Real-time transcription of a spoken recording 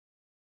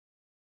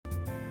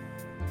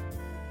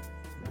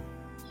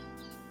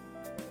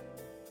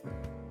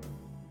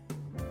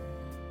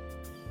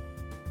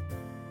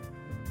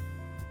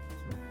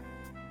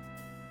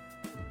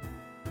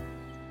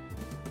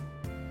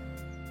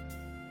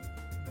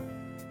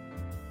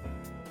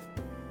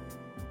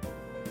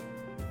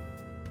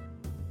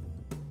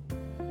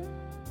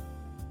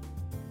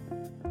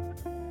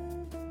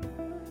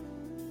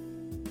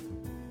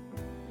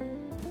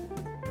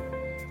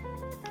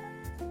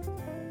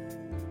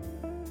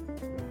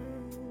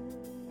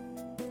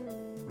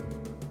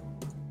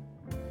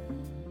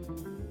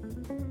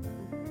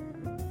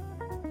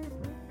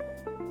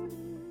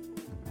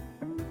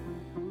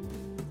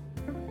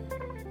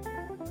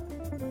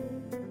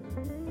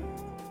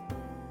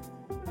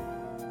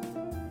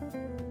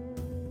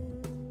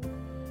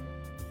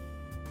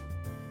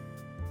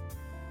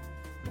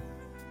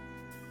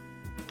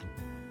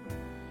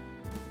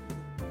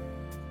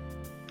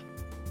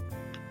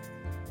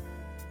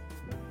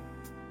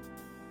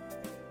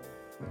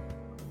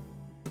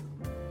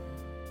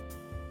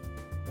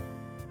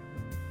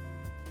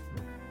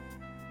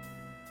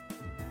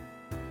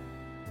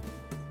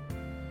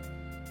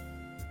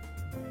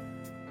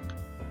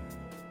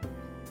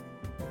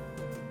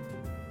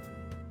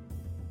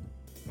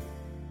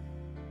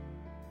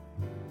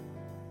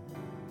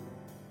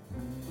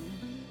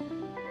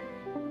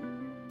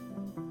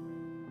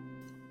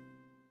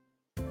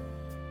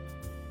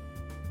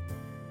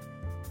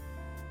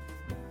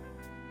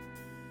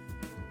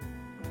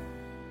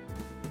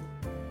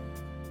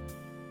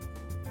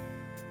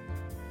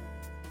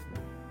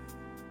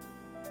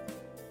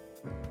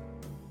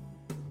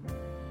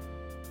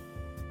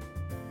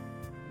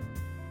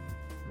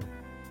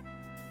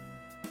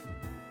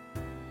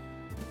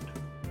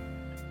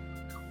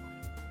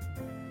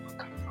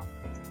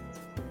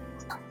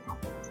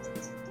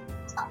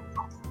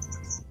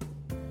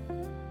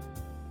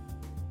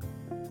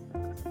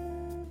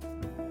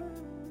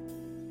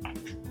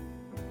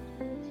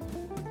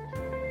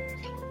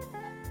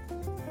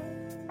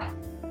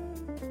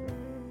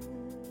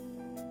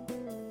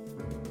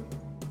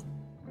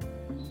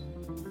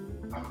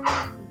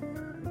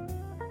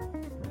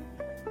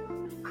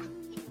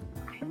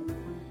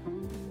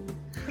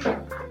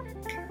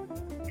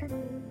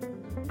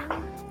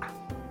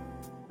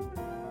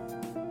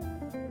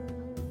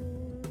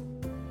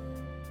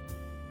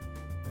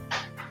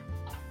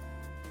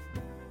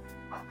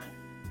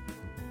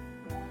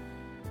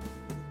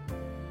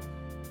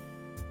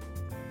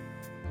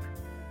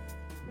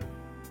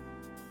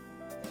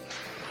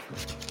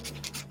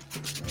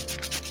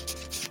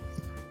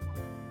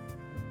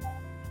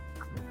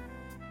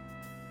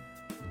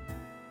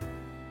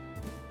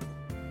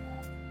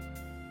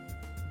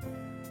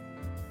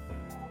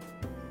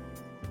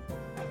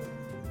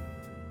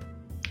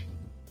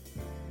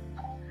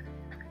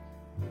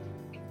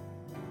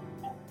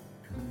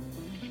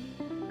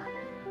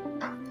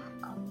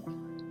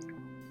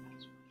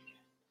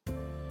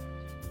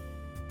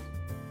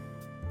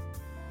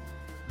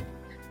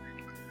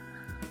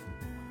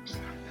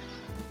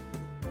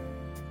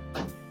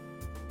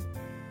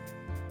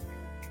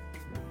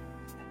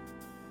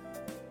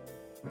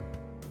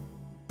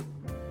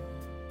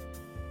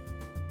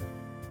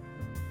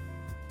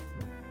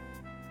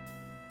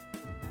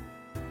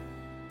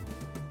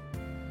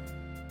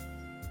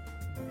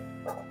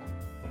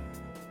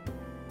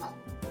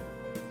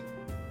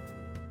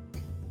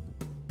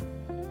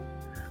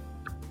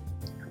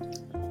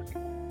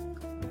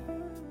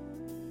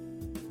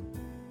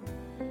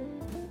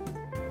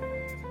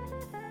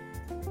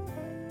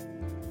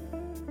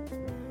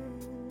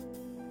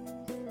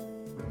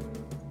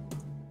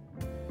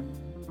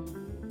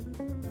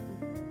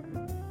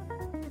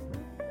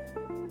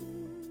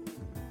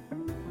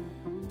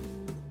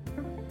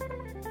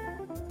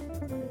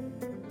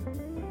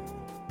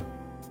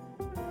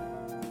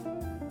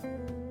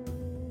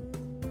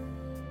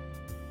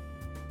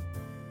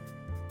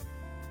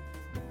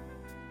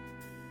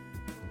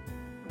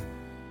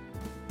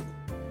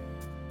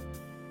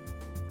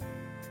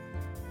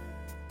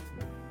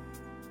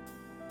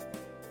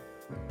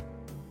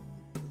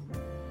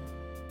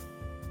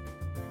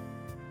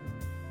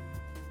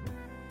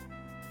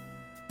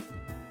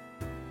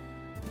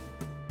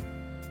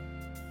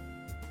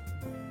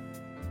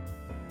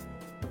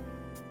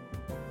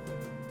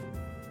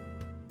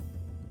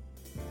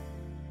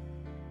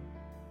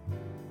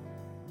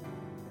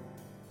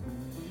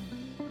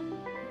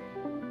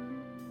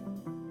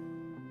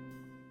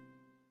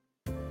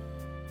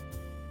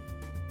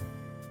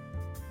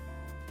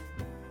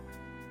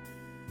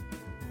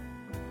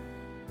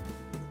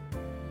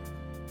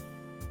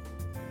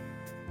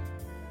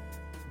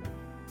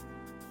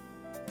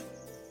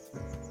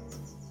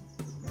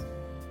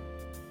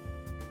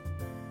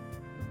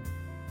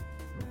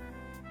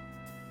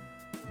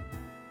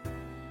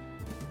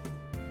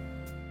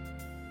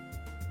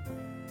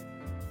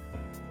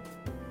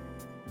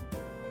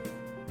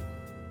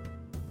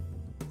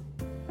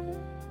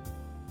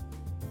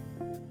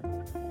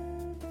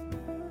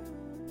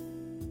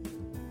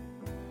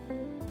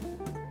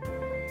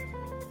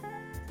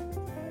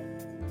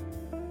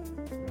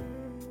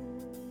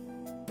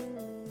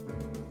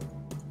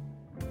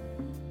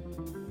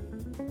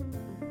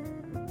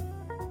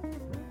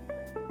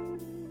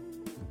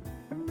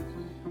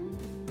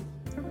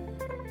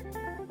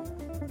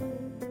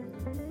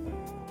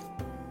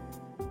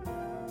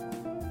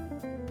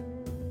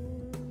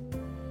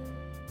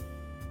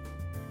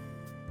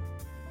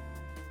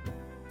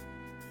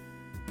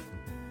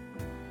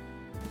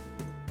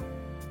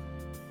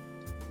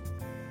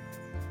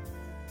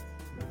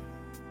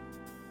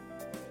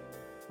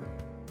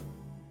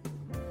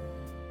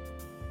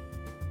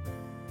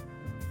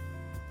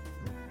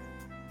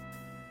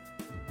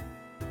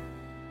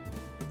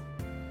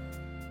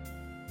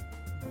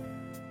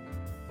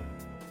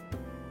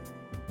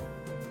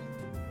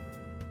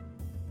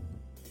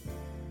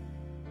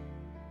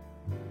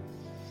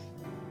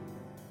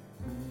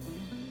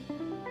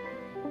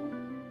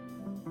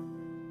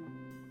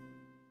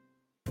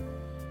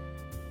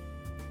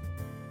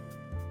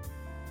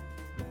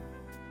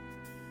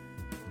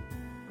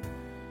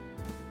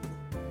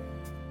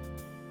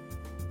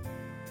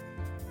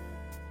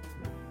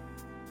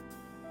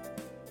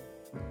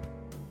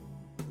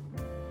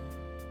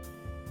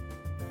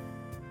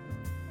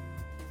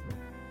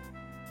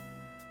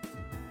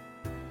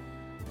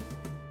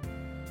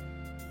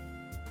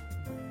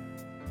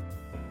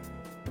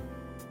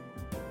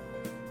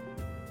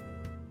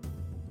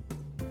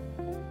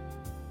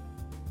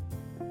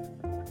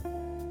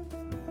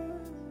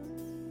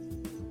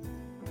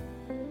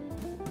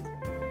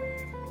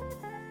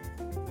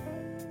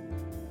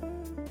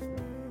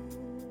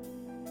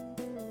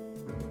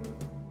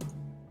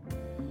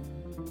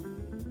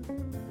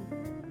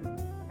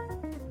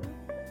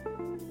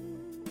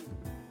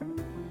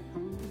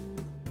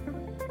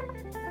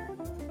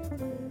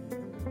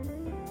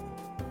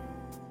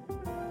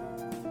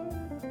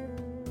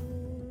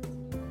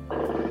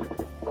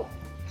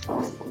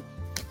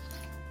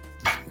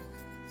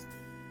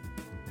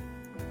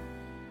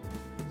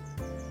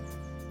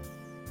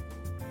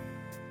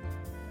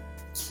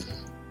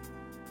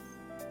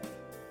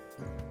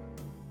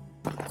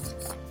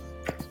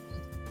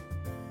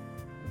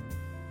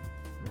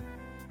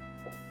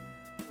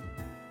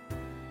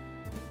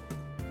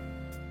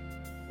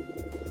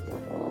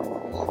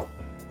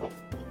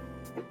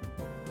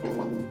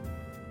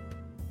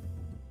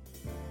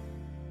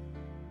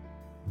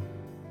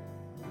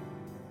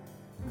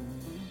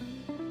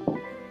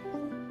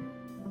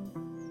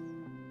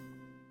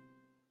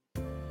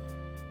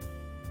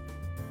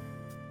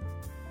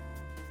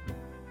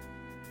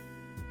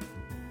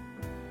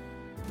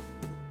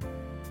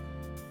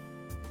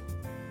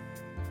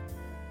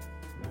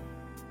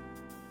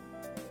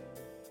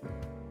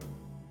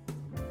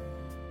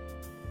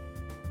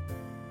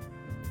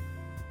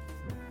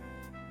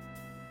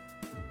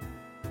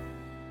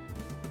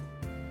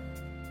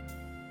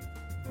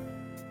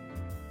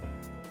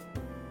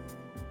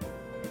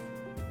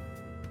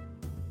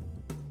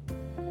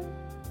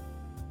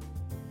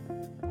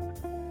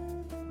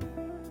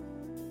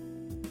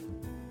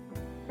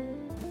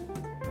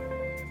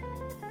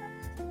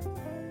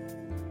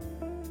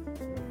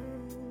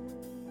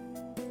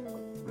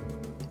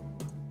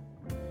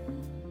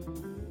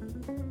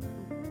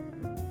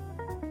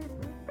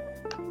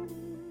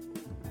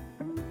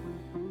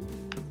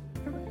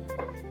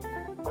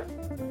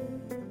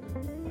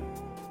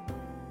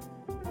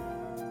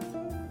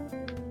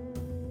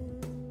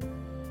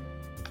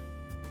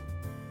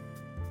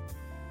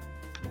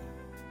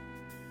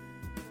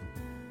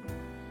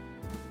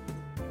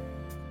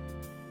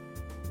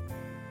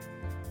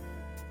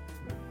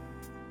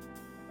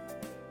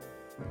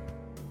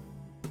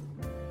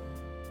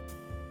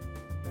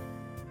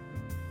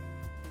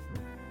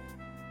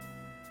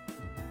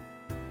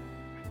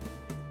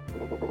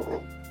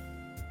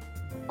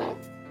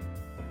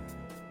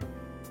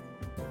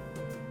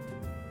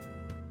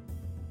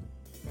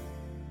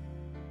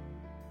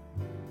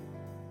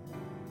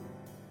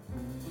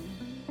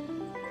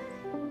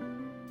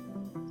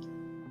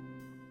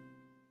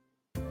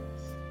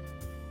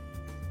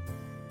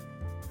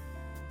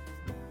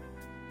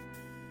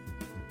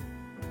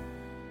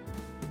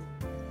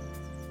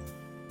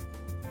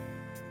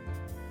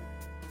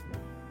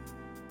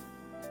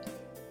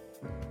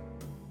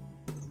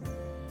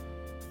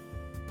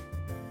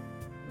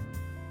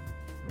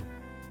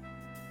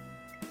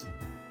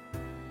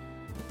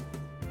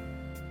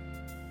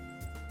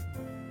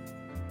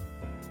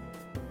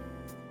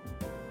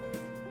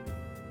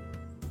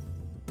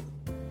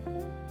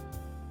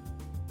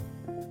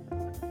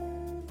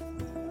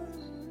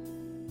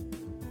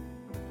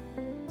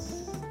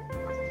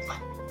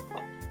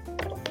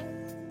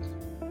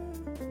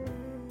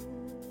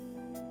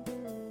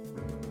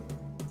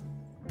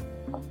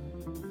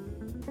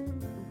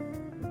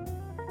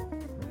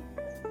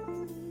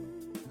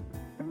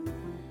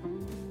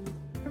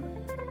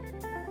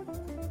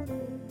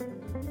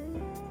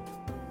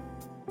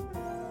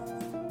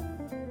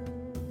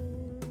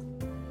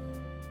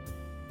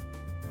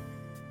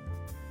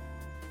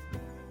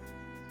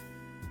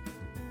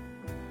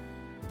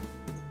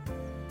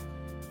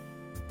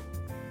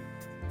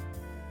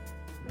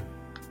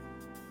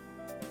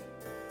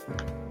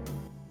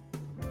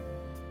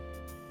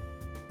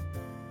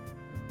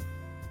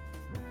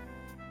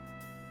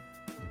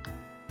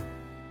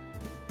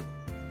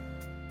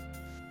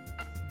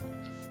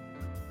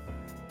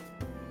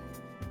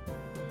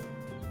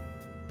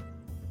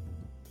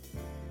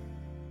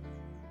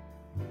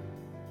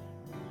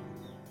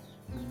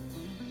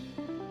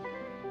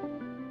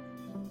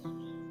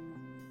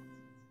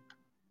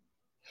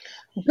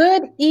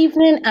Good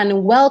evening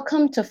and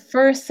welcome to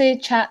First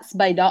Aid Chats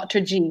by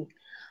Dr. G.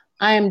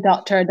 I am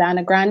Dr.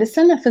 Dana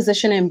Grandison, a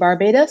physician in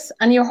Barbados,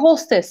 and your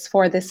hostess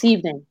for this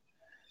evening.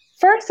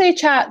 First Aid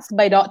Chats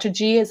by Dr.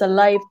 G is a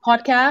live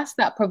podcast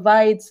that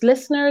provides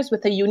listeners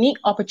with a unique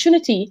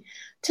opportunity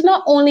to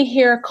not only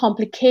hear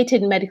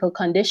complicated medical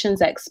conditions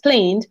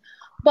explained,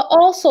 but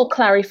also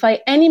clarify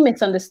any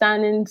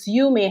misunderstandings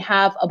you may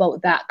have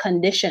about that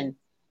condition.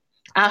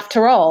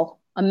 After all,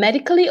 a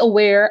medically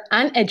aware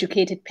and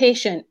educated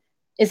patient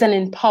is an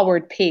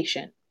empowered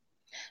patient.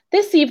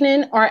 This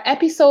evening, our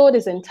episode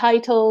is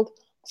entitled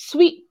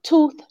Sweet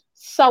Tooth,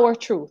 Sour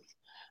Truth,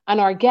 and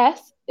our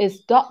guest is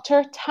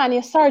Dr.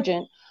 Tanya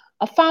Sargent,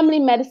 a family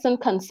medicine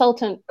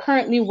consultant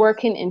currently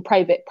working in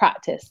private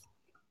practice.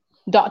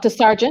 Dr.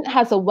 Sargent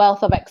has a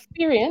wealth of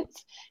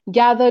experience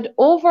gathered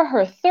over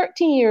her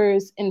 13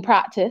 years in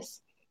practice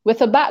with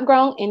a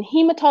background in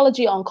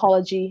hematology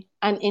oncology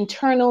and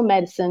internal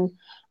medicine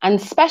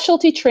and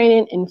specialty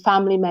training in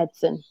family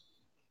medicine.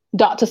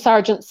 Dr.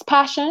 Sargent's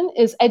passion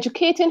is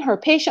educating her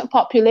patient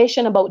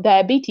population about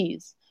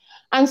diabetes.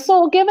 And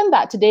so, given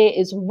that today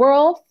is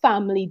World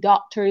Family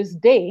Doctors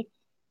Day,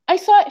 I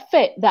saw it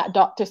fit that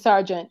Dr.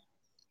 Sargent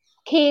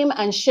came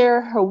and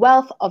share her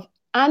wealth of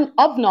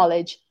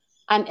knowledge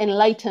and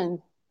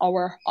enlighten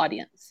our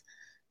audience.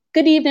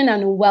 Good evening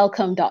and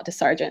welcome, Dr.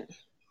 Sargent.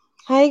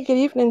 Hi, good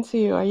evening to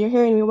you. Are you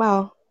hearing me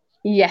well?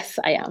 Yes,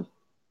 I am.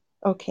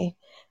 Okay.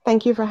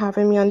 Thank you for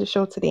having me on the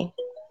show today.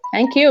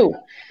 Thank you.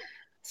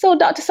 So,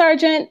 Dr.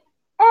 Sargent,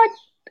 our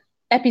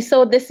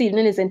episode this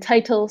evening is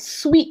entitled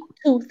Sweet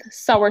Tooth,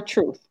 Sour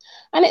Truth.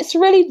 And it's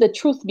really the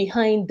truth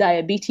behind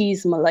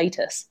diabetes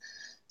mellitus.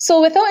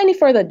 So, without any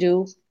further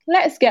ado,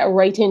 let's get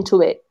right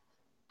into it.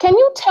 Can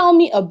you tell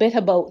me a bit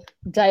about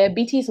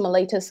diabetes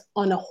mellitus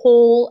on a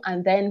whole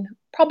and then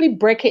probably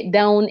break it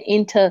down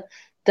into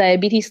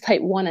diabetes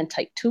type 1 and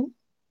type 2?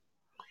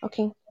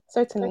 Okay,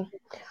 certainly.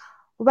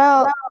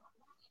 Well,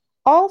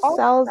 all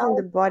cells in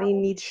the body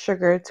need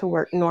sugar to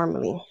work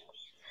normally.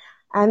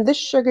 And this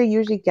sugar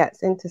usually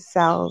gets into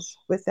cells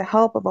with the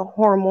help of a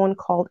hormone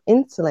called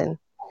insulin,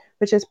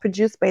 which is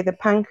produced by the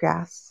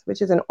pancreas,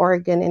 which is an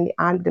organ in the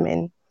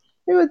abdomen.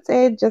 We would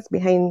say just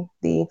behind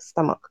the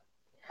stomach.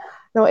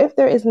 Now, if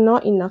there is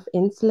not enough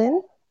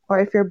insulin, or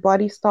if your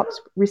body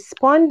stops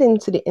responding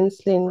to the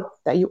insulin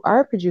that you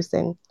are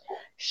producing,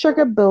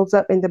 sugar builds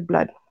up in the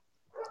blood.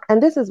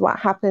 And this is what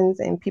happens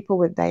in people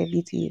with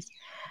diabetes.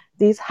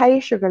 These high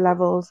sugar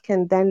levels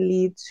can then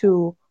lead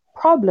to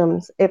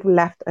problems if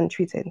left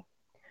untreated.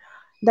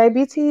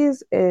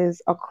 Diabetes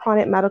is a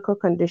chronic medical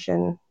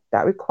condition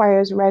that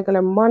requires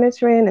regular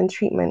monitoring and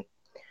treatment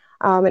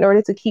in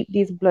order to keep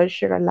these blood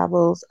sugar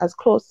levels as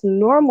close to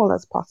normal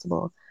as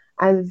possible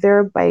and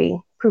thereby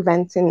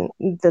preventing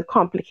the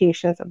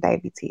complications of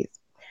diabetes.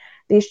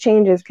 These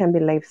changes can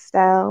be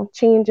lifestyle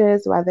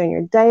changes, whether in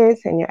your diet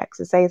and your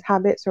exercise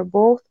habits or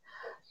both,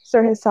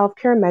 certain self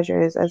care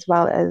measures, as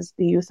well as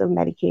the use of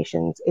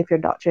medications if your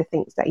doctor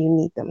thinks that you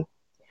need them.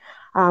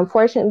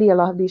 Fortunately, a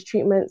lot of these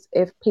treatments,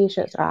 if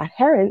patients are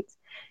adherent,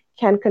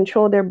 can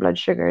control their blood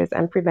sugars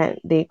and prevent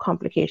the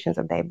complications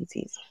of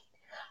diabetes.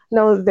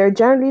 Now, there are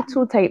generally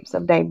two types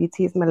of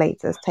diabetes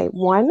mellitus, type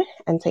 1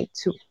 and type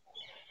 2.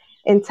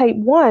 In type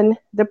 1,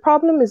 the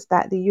problem is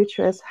that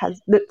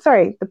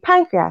the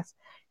pancreas,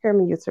 hear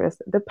me,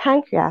 uterus, the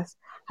pancreas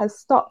has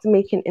stopped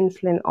making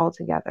insulin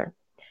altogether.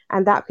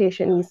 And that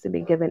patient needs to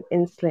be given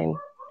insulin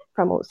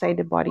from outside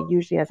the body,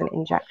 usually as an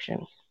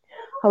injection.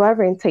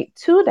 However, in type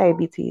 2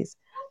 diabetes,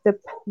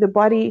 the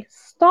body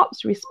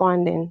stops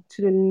responding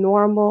to the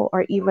normal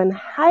or even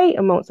high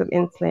amounts of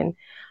insulin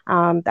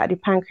that the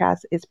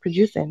pancreas is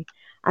producing.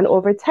 And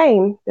over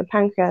time, the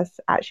pancreas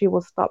actually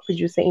will stop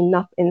producing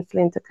enough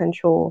insulin to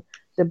control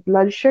the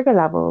blood sugar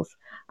levels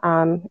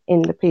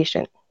in the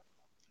patient.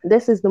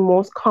 This is the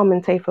most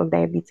common type of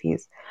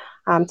diabetes,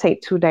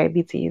 type 2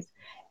 diabetes.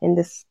 In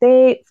the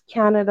States,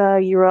 Canada,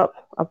 Europe,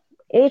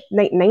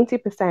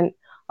 90%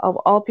 of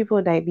all people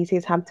with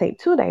diabetes have type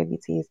 2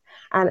 diabetes.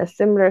 And a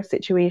similar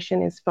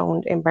situation is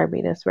found in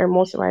Barbados, where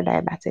most of our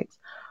diabetics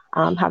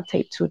have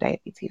type 2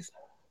 diabetes.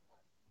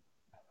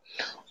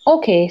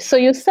 Okay, so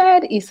you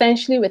said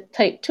essentially with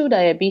type 2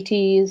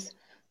 diabetes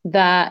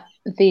that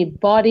the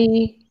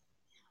body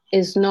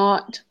is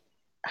not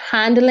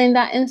handling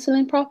that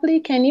insulin properly.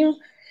 Can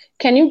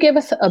you give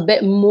us a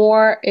bit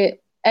more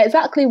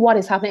exactly what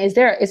is happening? Is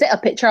it a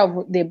picture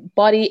of the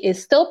body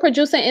is still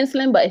producing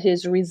insulin but it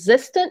is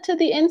resistant to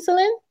the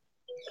insulin?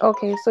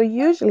 Okay, so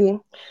usually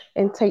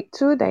in type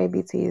 2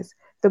 diabetes,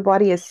 the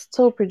body is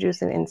still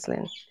producing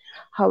insulin.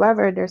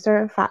 However, there are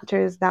certain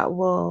factors that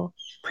will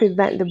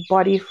prevent the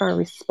body from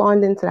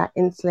responding to that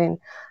insulin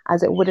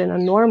as it would in a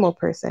normal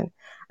person.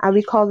 And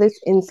we call this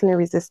insulin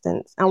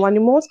resistance. And one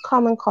of the most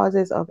common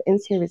causes of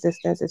insulin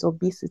resistance is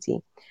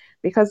obesity,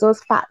 because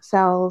those fat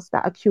cells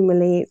that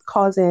accumulate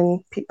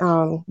causing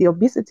the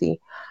obesity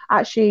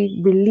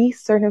actually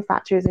release certain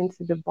factors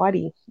into the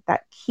body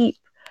that keep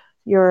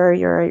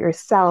your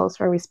cells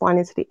from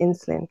responding to the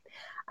insulin.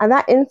 And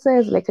that insulin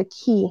is like a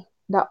key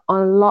that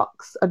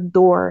unlocks a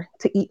door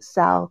to each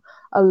cell,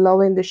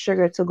 allowing the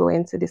sugar to go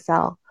into the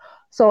cell.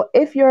 So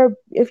if you're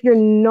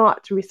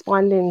not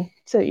responding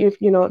to, if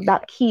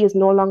that key is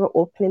no longer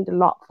opening the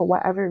lock for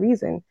whatever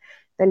reason,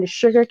 then the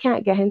sugar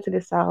can't get into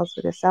the cells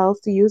for the cells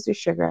to use the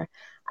sugar,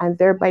 and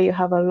thereby you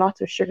have a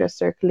lot of sugar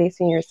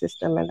circulating in your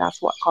system, and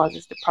that's what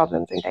causes the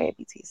problems in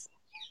diabetes.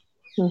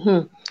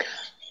 Mm-hmm.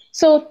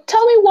 So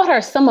tell me, what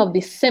are some of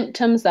the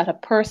symptoms that a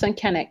person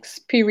can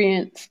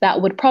experience that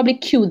would probably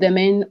cue them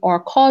in or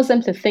cause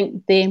them to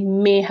think they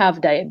may have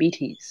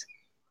diabetes?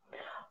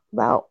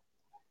 Well,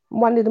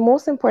 one of the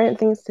most important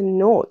things to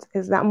note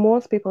is that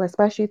most people,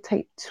 especially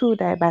type 2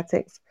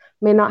 diabetics,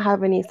 may not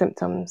have any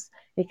symptoms.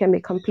 They can be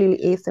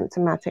completely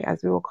asymptomatic,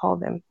 as we will call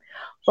them.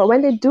 But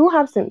when they do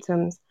have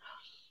symptoms,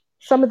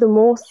 some of the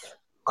most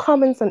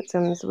common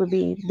symptoms would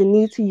be the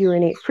need to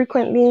urinate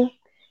frequently,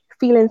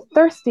 feeling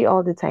thirsty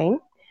all the time,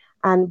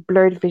 and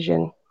blurred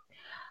vision.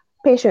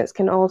 Patients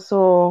can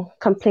also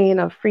complain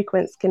of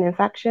frequent skin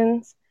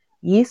infections,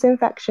 yeast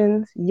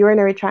infections,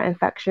 urinary tract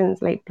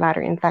infections like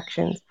bladder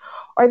infections,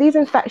 or these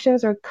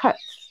infections are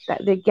cuts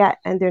that they get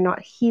and they're not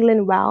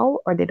healing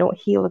well or they don't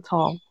heal at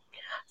all.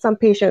 Some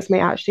patients may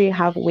actually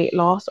have weight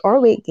loss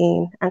or weight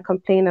gain and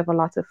complain of a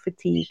lot of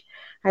fatigue,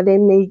 and they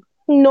may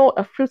note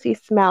a fruity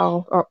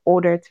smell or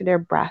odor to their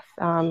breath,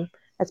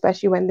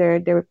 especially when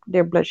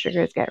their blood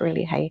sugars get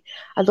really high.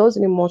 And those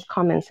are the most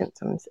common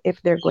symptoms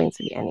if there are going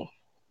to be any.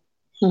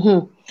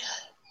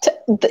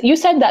 Mm-hmm. You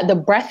said that the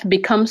breath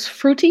becomes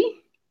fruity.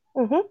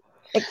 Mm-hmm.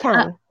 It Uh,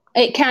 can.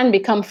 it can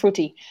become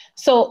fruity.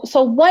 So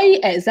why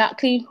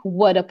exactly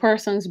would a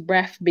person's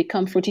breath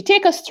become fruity?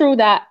 Take us through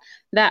that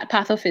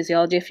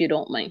pathophysiology, if you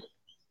don't mind.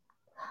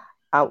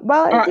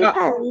 Well, it Or,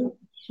 depends.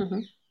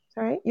 mhm.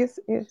 Sorry. Yes.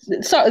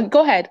 So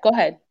go ahead, go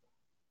ahead.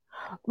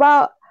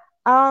 Well,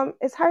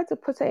 it's hard to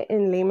put it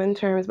in layman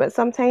terms, but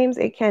sometimes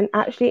it can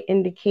actually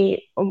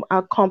indicate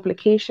a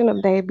complication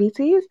of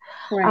diabetes,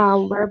 Right.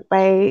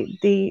 whereby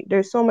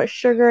there's so much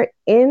sugar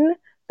in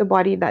the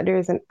body that there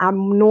is an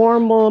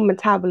abnormal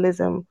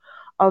metabolism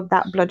of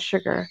that blood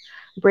sugar,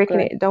 breaking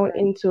Good. it down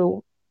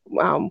into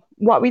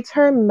what we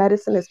term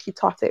medicine as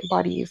ketotic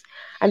bodies,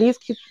 and these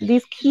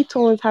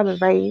ketones have a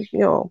very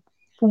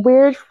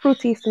weird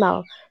fruity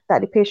smell that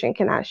the patient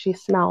can actually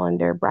smell on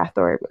their breath,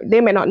 or they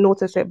may not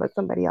notice it, but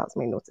somebody else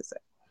may notice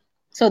it.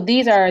 So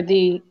these are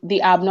the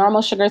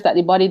abnormal sugars that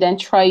the body then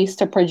tries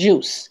to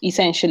produce,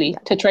 essentially,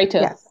 Yes. to try to.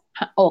 Yes.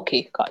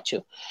 Okay, got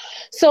you.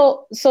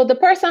 So the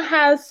person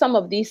has some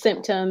of these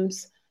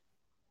symptoms.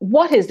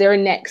 What is their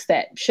next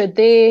step? Should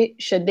they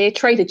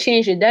try to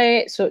change the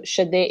diet? So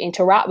should they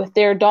interact with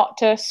their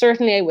doctor?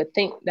 Certainly, I would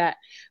think that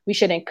we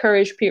should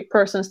encourage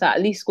persons to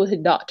at least go to the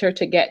doctor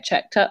to get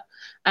checked up.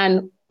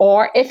 And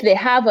or if they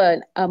have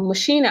a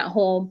machine at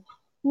home,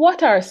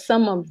 what are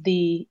some of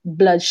the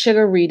blood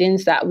sugar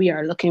readings that we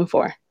are looking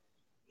for?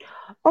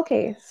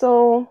 Okay,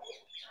 so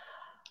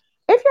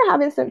if you're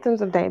having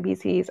symptoms of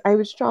diabetes, I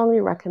would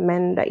strongly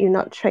recommend that you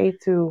not try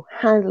to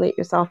handle it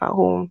yourself at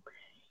home.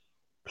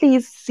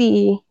 Please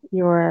see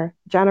your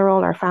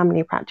general or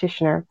family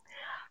practitioner,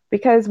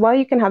 because while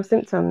you can have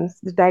symptoms,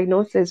 the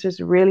diagnosis is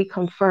really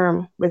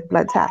confirmed with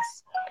blood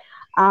tests.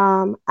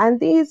 And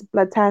these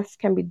blood tests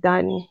can be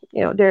done,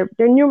 there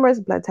are numerous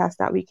blood tests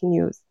that we can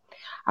use.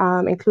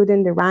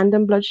 including the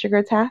random blood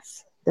sugar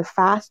test, the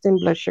fasting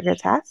blood sugar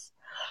test,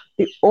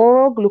 the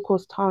oral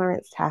glucose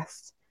tolerance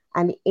test,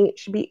 and the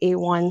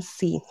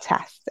HbA1c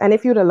test. And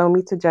if you'd allow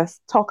me to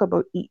just talk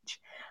about each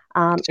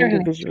Certainly.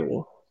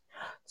 individually.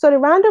 So the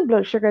random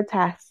blood sugar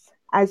test,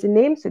 as the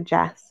name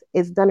suggests,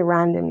 is done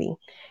randomly.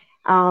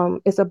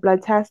 It's a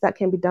blood test that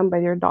can be done by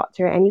your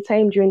doctor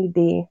anytime during the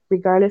day,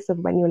 regardless of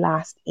when you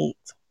last ate.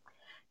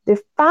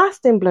 The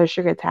fasting blood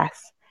sugar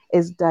test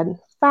is done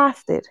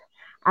fasted,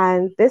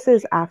 and this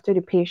is after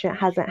the patient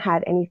hasn't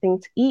had anything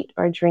to eat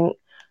or drink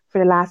for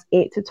the last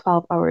 8 to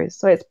 12 hours.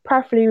 So it's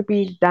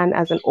preferably done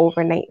as an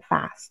overnight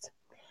fast.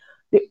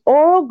 The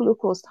oral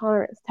glucose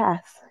tolerance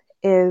test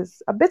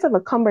is a bit of a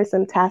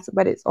cumbersome test,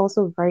 but it's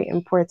also very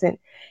important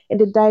in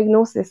the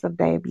diagnosis of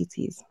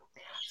diabetes.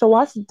 So,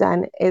 what's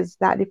done is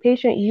that the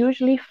patient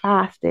usually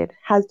fasted,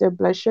 has their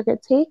blood sugar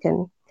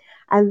taken,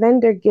 and then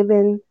they're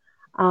given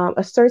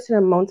a certain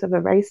amount of a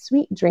very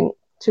sweet drink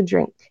to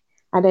drink.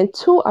 And then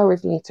 2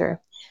 hours later,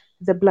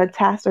 the blood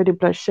test or the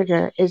blood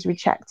sugar is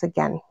rechecked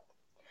again.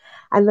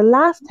 And the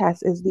last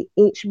test is the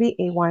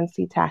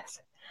HbA1c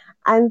test.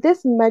 And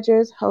this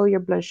measures how your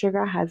blood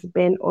sugar has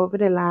been over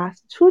the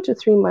last 2 to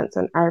 3 months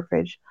on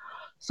average.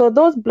 So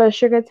those blood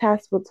sugar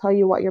tests will tell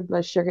you what your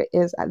blood sugar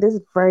is at this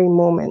very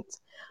moment.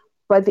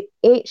 But the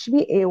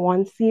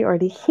HbA1c or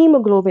the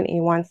hemoglobin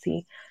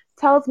A1c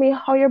tells me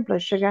how your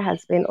blood sugar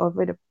has been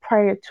over the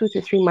prior 2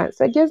 to 3 months.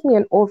 So it gives me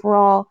an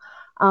overall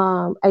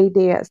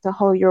idea as to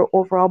how your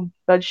overall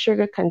blood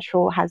sugar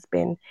control has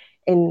been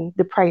in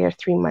the prior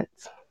 3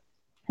 months.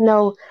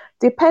 Now,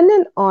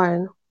 depending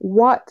on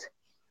what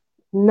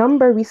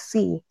number we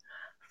see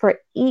for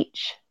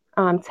each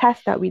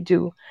test that we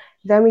do,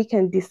 then we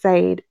can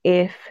decide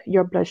if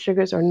your blood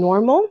sugars are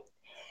normal,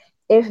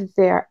 if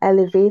they're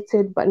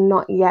elevated but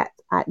not yet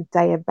at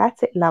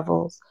diabetic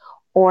levels,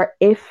 or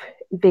if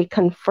they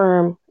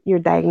confirm your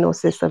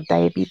diagnosis of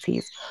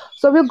diabetes.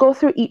 So we'll go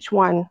through each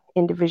one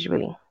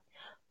individually.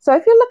 So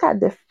if you look at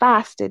the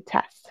fasted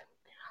test,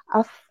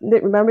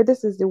 remember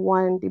this is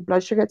the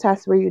blood sugar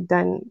test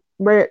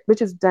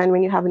which is done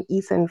when you haven't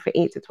eaten for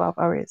 8 to 12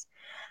 hours.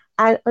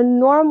 And a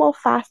normal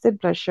fasted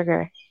blood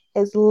sugar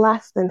is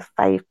less than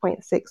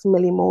 5.6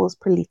 millimoles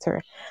per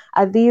liter.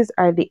 These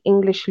are the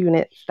English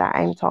units that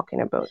I'm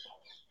talking about.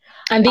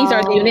 And these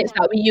are the units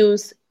that we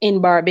use in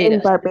In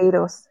Barbados.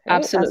 Barbados, right?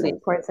 That's Absolutely.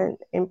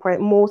 important.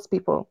 Most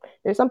people,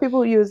 there's some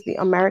people who use the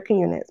American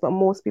units, but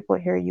most people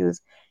here use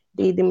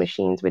the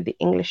machines with the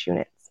English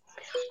units.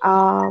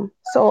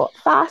 So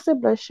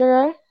fasted blood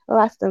sugar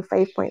less than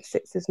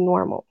 5.6 is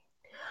normal.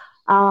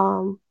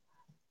 Um,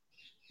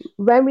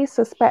 when we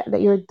suspect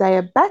that you're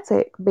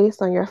diabetic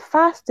based on your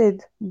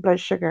fasted blood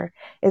sugar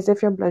is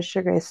if your blood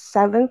sugar is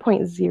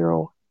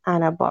 7.0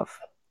 and above,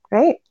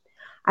 right?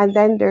 And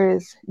then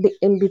there's the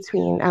in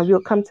between, and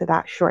we'll come to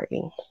that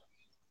shortly.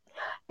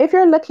 If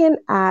you're looking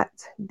at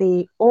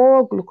the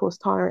oral glucose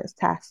tolerance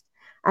test,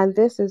 and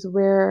this is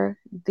where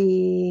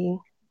you've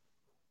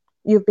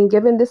been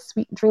given this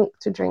sweet drink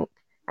to drink,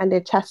 and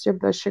they test your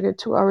blood sugar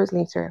 2 hours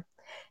later.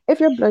 If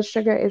your blood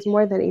sugar is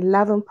more than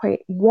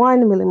 11.1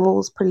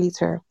 millimoles per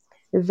liter,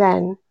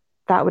 then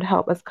that would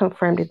help us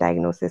confirm the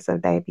diagnosis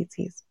of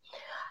diabetes.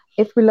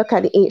 If we look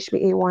at the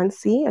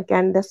HbA1c,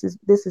 again, this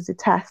is a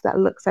test that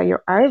looks at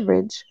your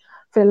average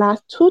for the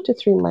last 2 to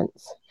 3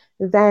 months.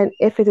 Then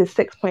if it is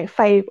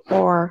 6.5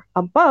 or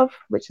above,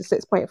 which is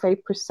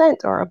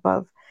 6.5% or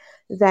above,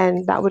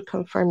 then that would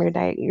confirm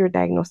your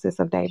diagnosis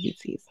of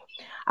diabetes.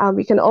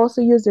 We can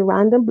also use the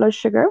random blood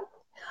sugar.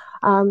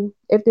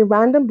 If the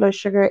random blood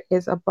sugar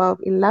is above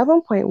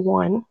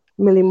 11.1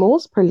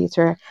 millimoles per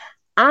liter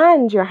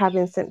and you're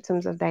having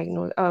symptoms of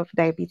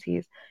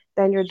diabetes,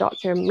 then your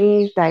doctor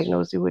may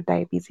diagnose you with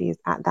diabetes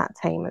at that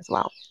time as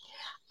well.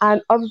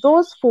 And of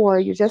those four,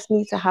 you just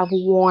need to have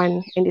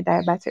one in the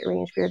diabetic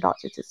range for your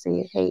doctor to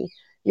say, hey,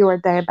 you are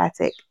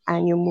diabetic,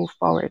 and you move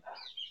forward.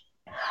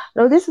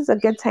 Now, this is a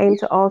good time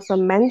to also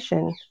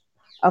mention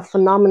a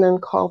phenomenon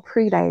called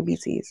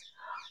prediabetes.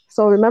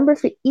 So remember,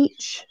 for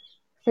each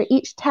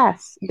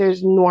test,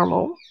 there's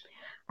normal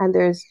and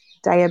there's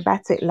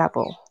diabetic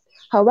level.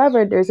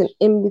 However, there's an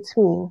in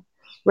between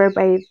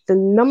whereby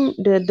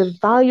the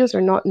values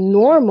are not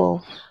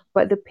normal,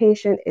 but the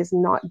patient is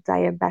not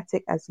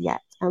diabetic as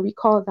yet, and we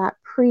call that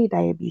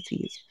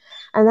pre-diabetes.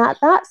 And at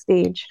that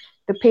stage,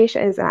 the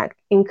patient is at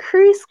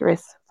increased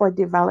risk for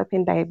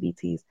developing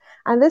diabetes,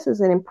 and this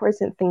is an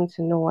important thing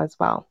to know as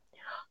well.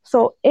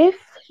 So if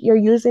you're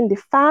using the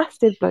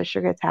fasted blood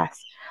sugar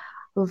test,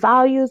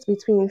 values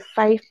between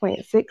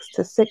 5.6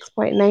 to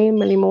 6.9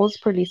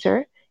 millimoles per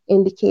liter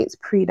indicates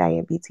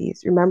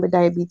pre-diabetes. Remember,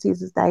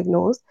 diabetes is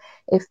diagnosed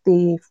if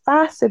the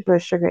fasted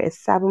blood sugar is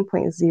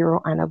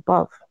 7.0 and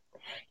above.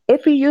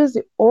 If we use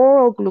the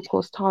oral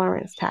glucose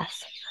tolerance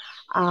test,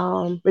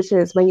 which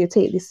is when you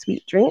take the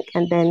sweet drink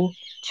and then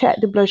check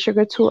the blood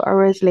sugar 2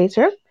 hours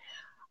later,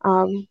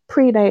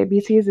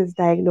 pre-diabetes is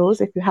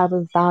diagnosed if you have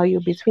a value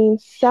between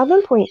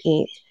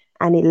 7.8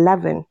 and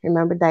 11.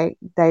 Remember,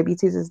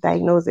 diabetes is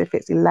diagnosed if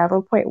it's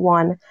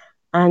 11.1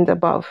 and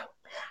above.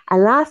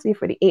 And lastly,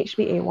 for the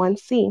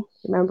HbA1c,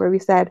 remember we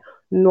said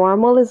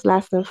normal is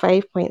less than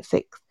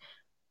 5.6.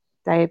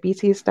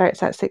 Diabetes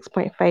starts at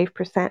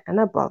 6.5% and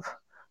above.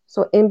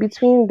 So in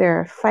between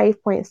there,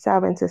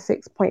 5.7 to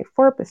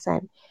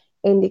 6.4%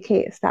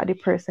 indicates that the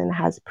person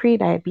has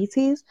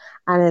pre-diabetes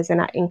and is in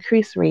an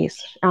increased risk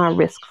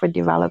for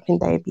developing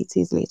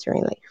diabetes later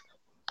in life.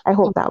 I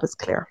hope that was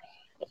clear.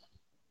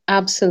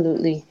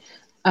 Absolutely.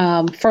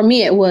 For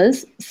me, it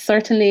was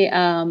certainly.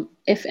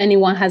 If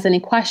anyone has any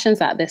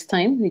questions at this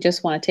time, we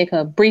just want to take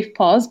a brief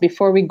pause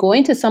before we go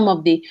into some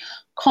of the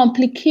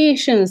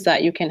complications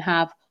that you can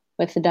have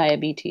with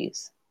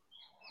diabetes.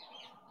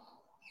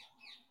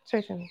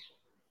 Certainly.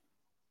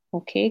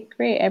 Okay,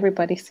 great.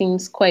 Everybody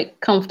seems quite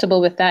comfortable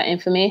with that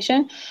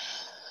information.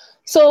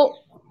 So,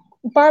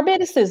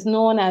 Barbados is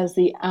known as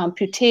the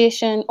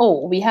amputation.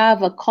 Oh, we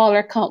have a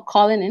caller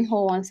calling in.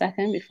 Hold 1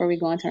 second before we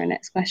go on to our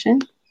next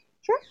question.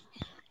 Sure.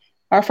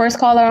 Our first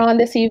caller on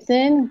this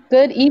evening.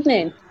 Good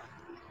evening.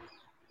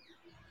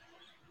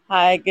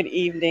 Hi, good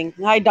evening.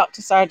 Hi,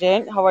 Dr.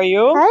 Sargent. How are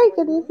you? Hi,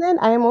 good evening.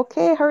 I am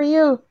okay. How are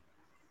you?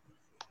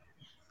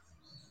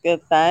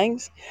 Good,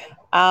 thanks.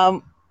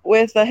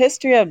 With a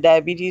history of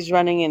diabetes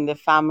running in the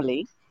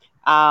family,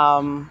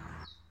 um,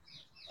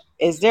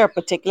 is there a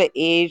particular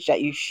age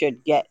that you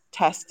should get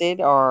tested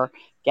or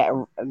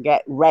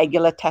get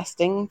regular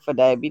testing for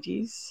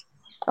diabetes,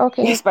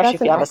 Okay, especially that's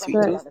if an you have a sweet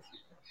excellent.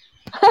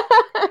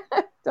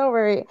 tooth? Don't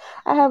worry,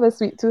 I have a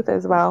sweet tooth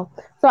as well.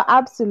 So,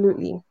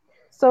 absolutely.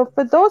 So,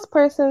 for those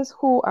persons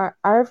who are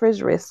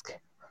average risk,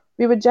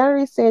 we would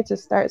generally say to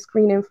start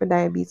screening for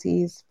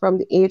diabetes from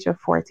the age of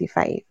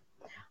 45.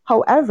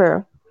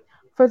 However,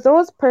 for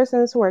those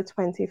persons who are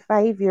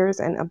 25 years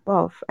and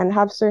above and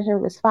have certain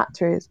risk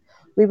factors,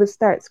 we would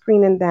start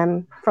screening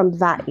them from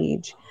that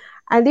age.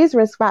 And these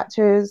risk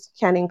factors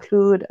can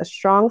include a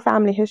strong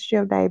family history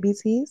of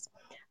diabetes,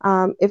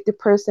 if the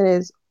person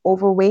is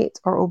overweight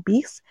or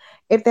obese,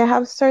 if they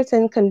have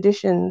certain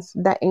conditions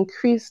that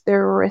increase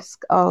their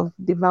risk of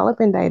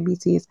developing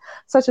diabetes,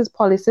 such as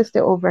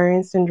polycystic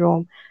ovarian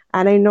syndrome.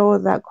 And I know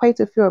that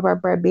quite a few of our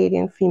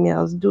Barbadian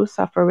females do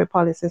suffer with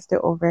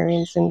polycystic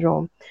ovarian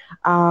syndrome.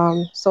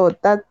 So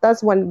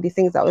that's one of the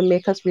things that would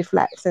make us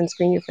reflect and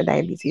screen you for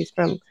diabetes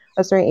from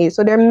a certain age.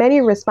 So there are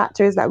many risk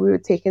factors that we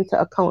would take into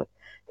account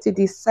to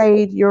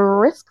decide your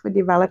risk for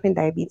developing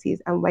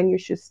diabetes and when you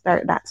should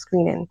start that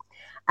screening.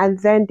 And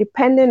then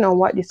depending on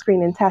what the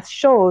screening test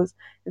shows,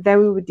 then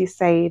we would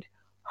decide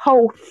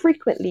how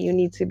frequently you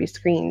need to be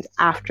screened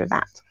after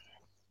that.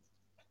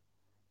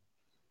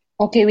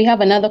 Okay, we have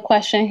another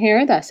question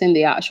here that's in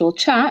the actual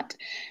chat.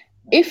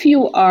 If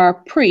you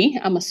are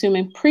I'm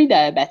assuming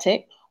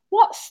pre-diabetic,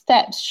 what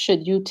steps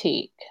should you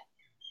take?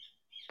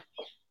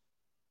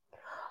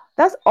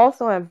 That's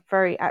also a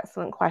very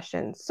excellent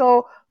question.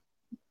 So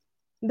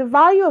the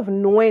value of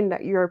knowing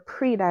that you're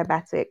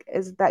pre-diabetic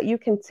is that you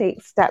can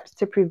take steps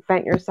to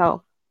prevent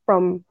yourself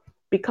from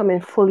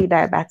becoming fully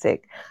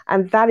diabetic,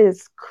 and that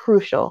is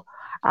crucial.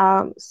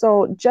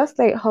 So just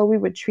like how we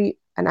would treat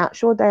an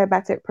actual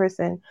diabetic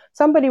person,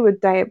 somebody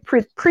with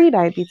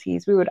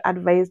pre-diabetes, we would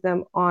advise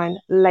them on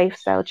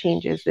lifestyle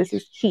changes. This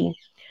is key.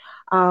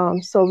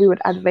 So we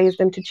would advise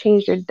them to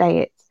change their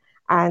diet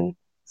and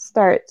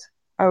start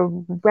a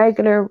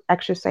regular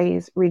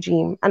exercise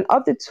regime. And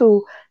of the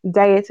two,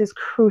 diet is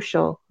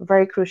crucial,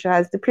 very crucial.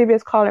 As the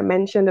previous caller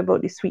mentioned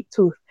about the sweet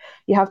tooth,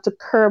 you have to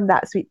curb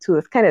that sweet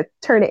tooth, kind of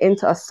turn it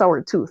into a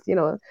sour tooth,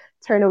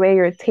 turn away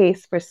your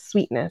taste for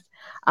sweetness.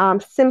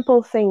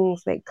 Simple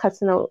things like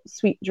cutting out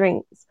sweet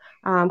drinks,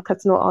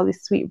 cutting out all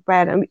this sweet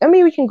bread. I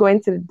mean, we can go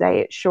into the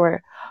diet,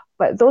 sure,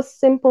 but those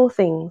simple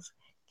things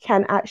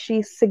can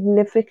actually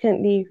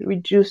significantly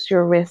reduce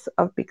your risk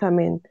of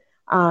becoming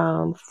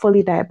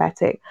fully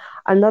diabetic.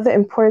 Another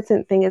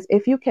important thing is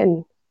if you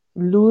can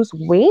lose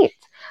weight.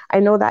 I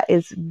know that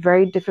is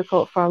very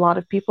difficult for a lot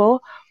of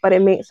people, but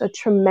it makes a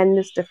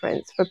tremendous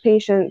difference for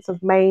patients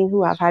of mine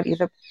who have had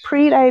either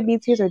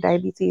pre-diabetes or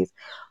diabetes.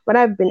 When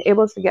I've been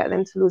able to get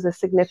them to lose a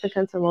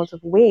significant amount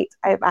of weight,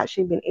 I've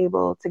actually been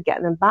able to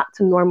get them back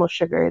to normal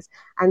sugars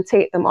and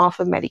take them off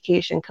of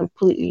medication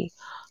completely.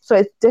 So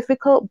it's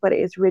difficult, but it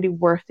is really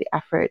worth the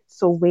effort.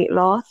 So weight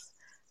loss,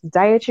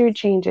 dietary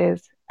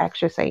changes,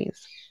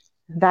 exercise,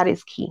 that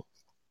is key.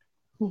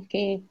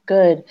 Okay,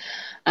 good.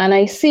 And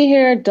I see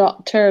here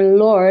Dr.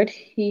 Lord,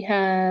 he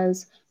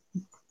has,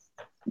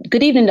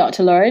 good evening,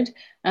 Dr. Lord.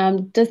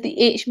 Does the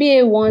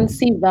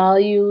HbA1c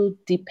value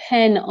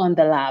depend on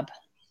the lab?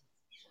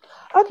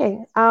 Okay,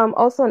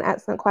 also an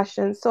excellent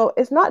question. So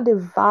it's not the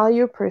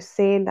value per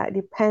se that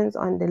depends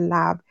on the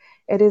lab.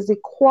 It is the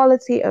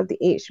quality of the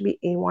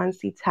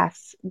HbA1c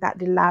tests that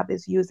the lab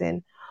is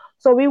using.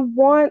 So we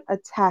want a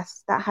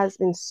test that has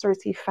been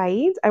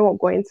certified. I won't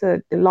go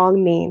into the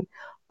long name,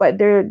 but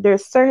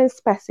there's certain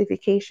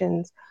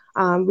specifications.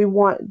 We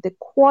want the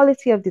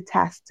quality of the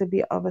test to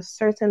be of a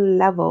certain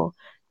level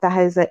that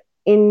has an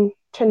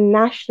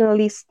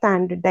internationally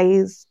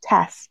standardized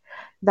test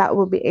that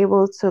will be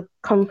able to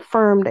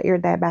confirm that you're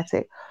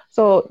diabetic.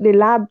 So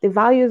the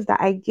values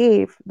that I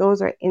gave,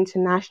 those are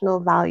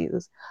international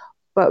values.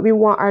 but we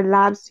want our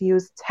labs to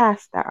use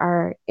tests that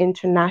are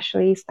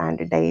internationally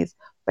standardized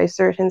by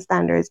certain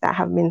standards that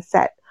have been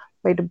set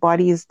by the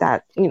bodies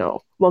that,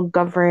 will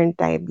govern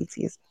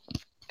diabetes.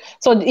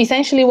 So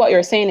essentially what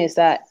you're saying is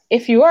that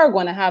if you are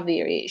going to have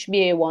your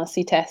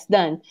HbA1c test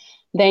done,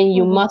 then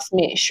you Mm-hmm. must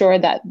make sure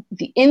that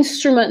the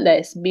instrument that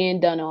it's being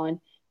done on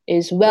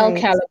is well Right.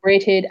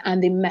 calibrated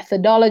and the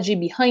methodology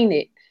behind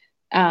it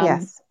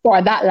Yes.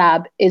 for that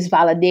lab is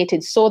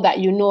validated so that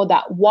you know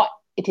that what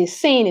it is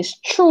saying is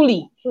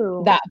truly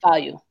True. that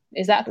value.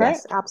 Is that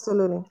Yes, correct?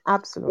 absolutely.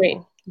 Great,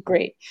 Absolutely.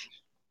 great.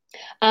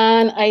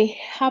 And I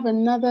have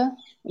another,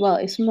 well,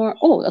 it's more,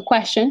 a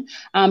question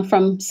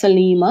from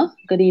Salima.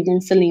 Good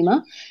evening,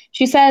 Salima.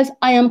 She says,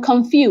 I am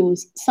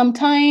confused.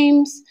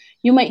 Sometimes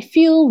you might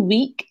feel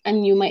weak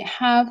and you might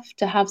have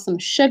to have some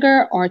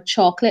sugar or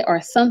chocolate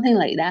or something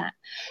like that.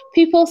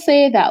 People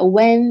say that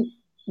when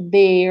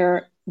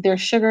their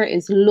sugar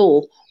is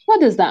low. What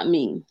does that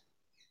mean?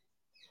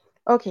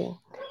 Okay.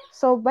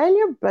 So when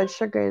your blood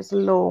sugar is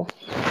low,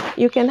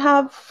 you can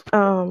have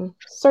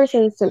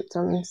certain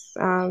symptoms.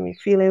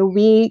 Feeling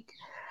weak,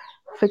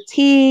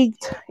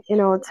 fatigued,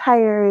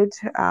 tired,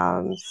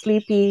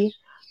 sleepy.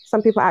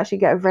 Some people actually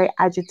get very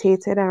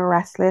agitated and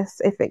restless.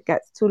 If it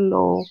gets too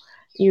low,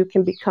 you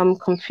can become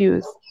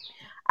confused.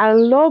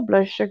 And low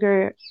blood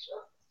sugar,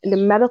 the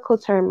medical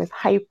term is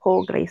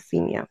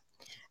hypoglycemia.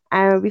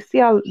 And we see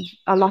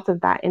a lot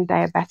of that in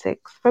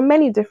diabetics for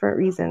many different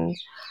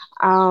reasons.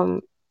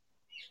 Um,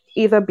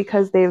 Either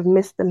because they've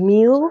missed a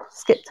meal,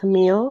 skipped a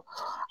meal,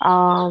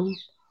 um,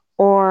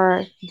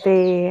 or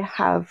they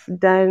have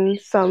done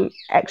some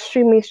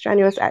extremely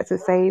strenuous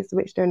exercise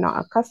which they're not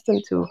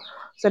accustomed to.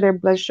 So their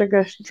blood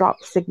sugar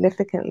drops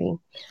significantly.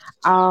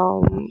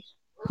 Um,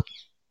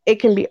 it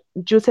can be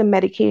due to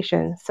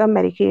medication. Some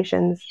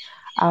medications,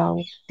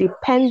 um,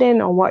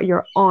 depending on what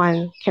you're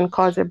on, can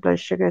cause your blood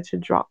sugar to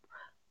drop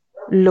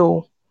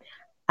low.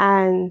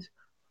 And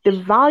the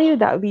value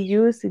that we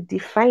use to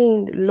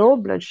define low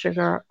blood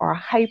sugar or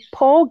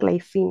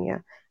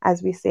hypoglycemia,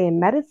 as we say in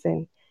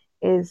medicine,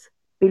 is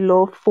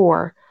below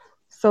 4.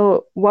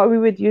 So, what we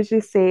would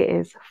usually say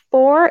is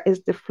 4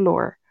 is the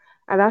floor.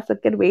 And that's a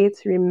good way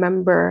to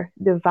remember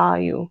the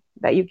value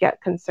that you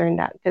get concerned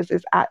at because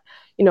it's at,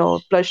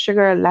 blood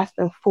sugar less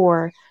than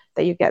 4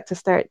 that you get to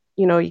start,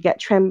 you get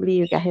trembly,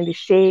 you get into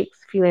shakes,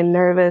 feeling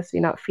nervous,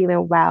 you're not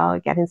feeling well,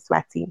 getting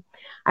sweaty.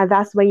 And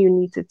that's when you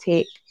need to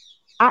take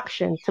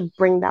action to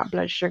bring that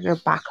blood sugar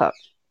back up.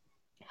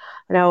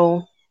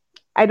 Now,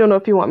 I don't know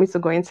if you want me to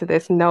go into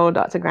this. No,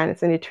 Dr.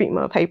 Grandison, the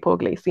treatment of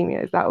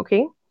hypoglycemia. Is that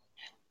okay?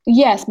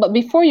 Yes, but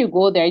before you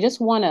go there, I just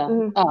want to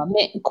Mm-hmm.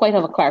 make quite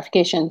of a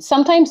clarification.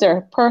 Sometimes there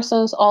are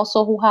persons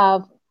also who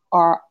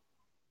or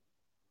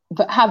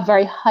have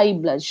very high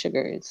blood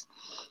sugars.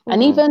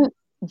 And Mm-hmm. even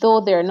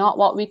though they're not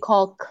what we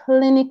call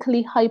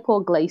clinically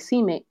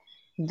hypoglycemic,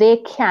 they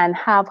can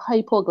have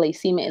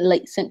hypoglycemic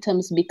like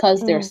symptoms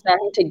because they're Mm-hmm.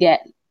 starting to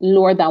get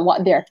lower than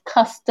what they're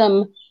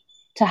accustomed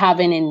to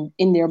having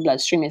in their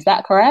bloodstream. Is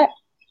that correct?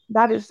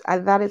 That is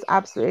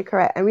absolutely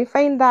correct, and we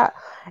find that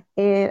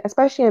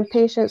especially in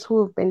patients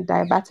who have been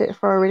diabetic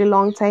for a really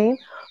long time.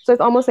 So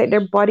it's almost like their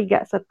body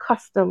gets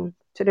accustomed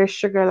to their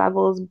sugar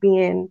levels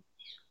being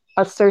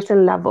a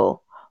certain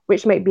level,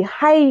 which might be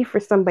high for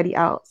somebody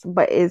else,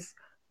 but is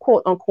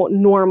quote unquote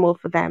normal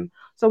for them.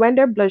 So when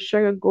their blood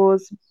sugar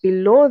goes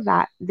below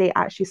that, they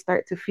actually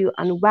start to feel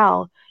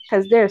unwell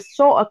because they're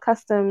so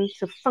accustomed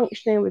to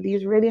functioning with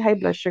these really high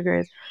blood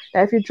sugars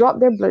that if you drop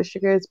their blood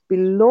sugars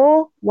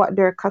below what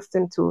they're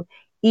accustomed to,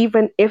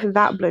 even if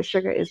that blood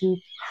sugar is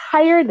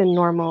higher than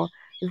normal,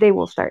 they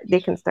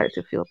can start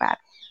to feel bad.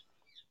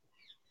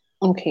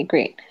 Okay,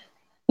 great.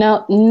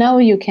 Now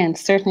you can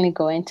certainly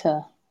go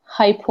into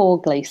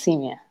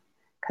hypoglycemia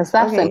because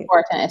that's Okay,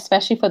 important,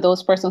 especially for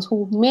those persons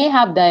who may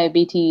have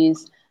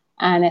diabetes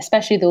and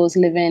especially those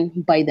living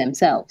by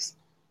themselves.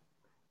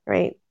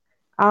 right.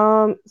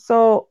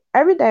 So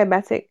every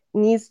diabetic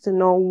needs to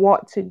know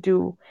what to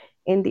do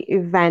in the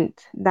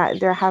event that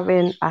they're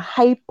having a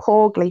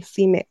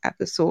hypoglycemic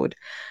episode.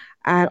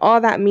 And all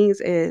that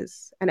means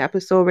is an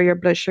episode where your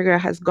blood sugar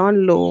has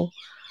gone low,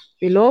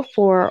 below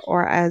 4,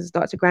 or as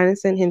Dr.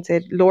 Grandison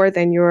hinted, lower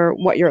than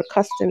what you're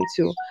accustomed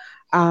to.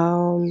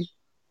 Um,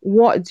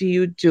 what do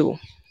you do?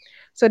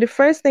 So the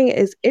first thing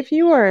is if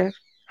you are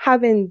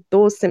having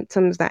those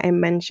symptoms that I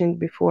mentioned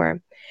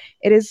before,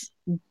 it is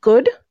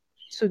good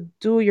to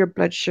do your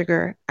blood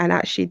sugar and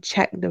actually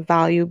check the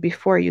value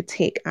before you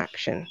take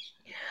action.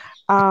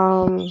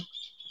 Um,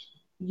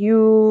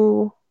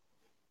 you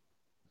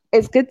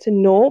it's good to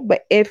know,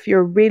 but if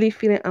you're really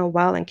feeling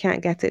unwell and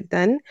can't get it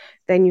done,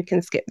 then you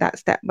can skip that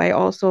step. But I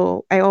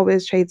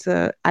always try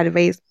to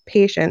advise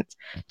patients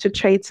to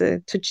try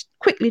to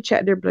quickly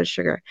check their blood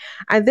sugar.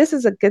 And this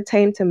is a good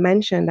time to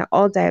mention that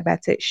all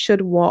diabetics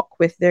should walk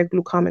with their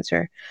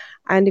glucometer.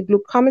 And the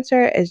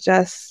glucometer is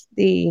just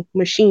the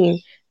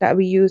machine that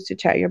we use to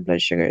check your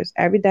blood sugars.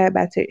 Every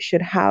diabetic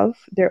should have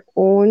their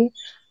own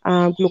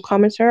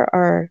glucometer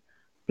or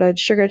blood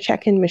sugar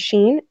checking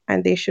machine,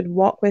 and they should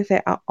walk with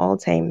it at all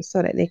times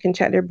so that they can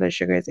check their blood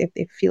sugars if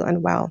they feel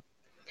unwell.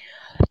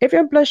 If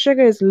your blood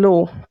sugar is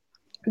low,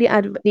 the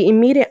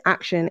immediate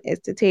action is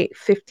to take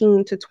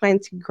 15 to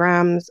 20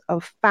 grams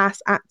of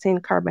fast acting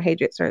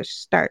carbohydrates or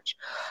starch.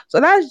 So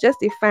that's just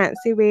a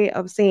fancy way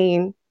of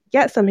saying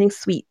get something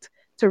sweet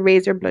to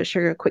raise your blood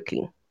sugar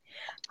quickly.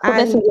 So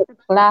this is And a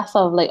glass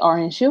of like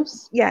orange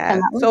juice. Can yeah,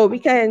 that work? so we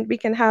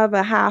can have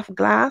a half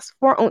glass,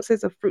 4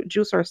 ounces of fruit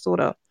juice or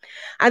soda.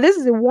 And this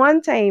is the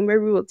one time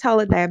where we will tell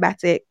a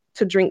diabetic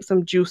to drink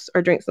some juice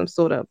or drink some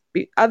soda.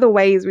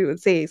 Otherwise, we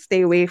would say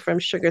stay away from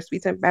sugar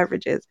sweetened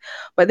beverages.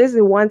 But this is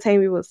the one time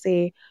we will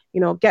say,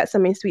 get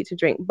something sweet to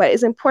drink. But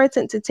it's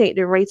important to take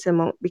the right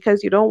amount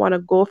because you don't want to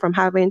go from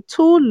having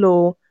too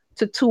low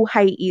to too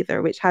high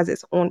either, which has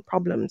its own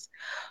problems.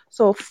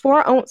 So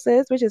 4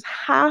 ounces, which is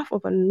half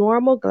of a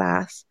normal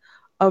glass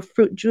of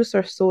fruit juice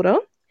or soda.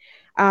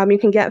 You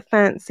can get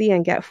fancy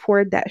and get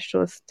 4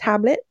 dextrose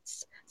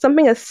tablets,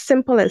 something as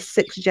simple as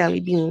 6 jelly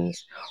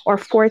beans or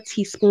 4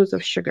 teaspoons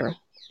of sugar.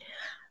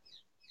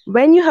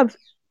 When you have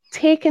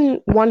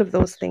taken one of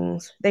those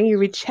things, then you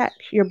recheck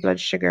your blood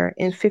sugar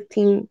in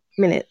 15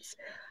 minutes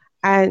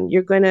and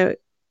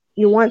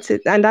you want to,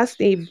 and that's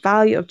the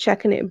value of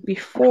checking it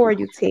before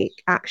you take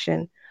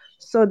action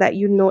so that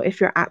you know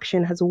if your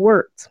action has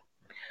worked.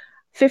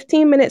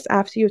 15 minutes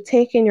after you've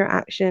taken your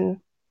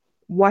action,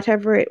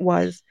 whatever it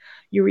was,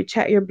 you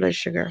recheck your blood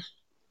sugar.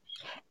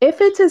 If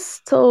it is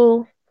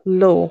still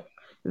low,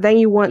 then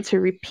you want to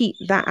repeat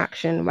that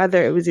action,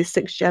 whether it was the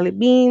 6 jelly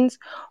beans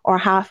or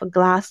half a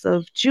glass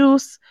of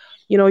juice,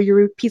 you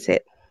repeat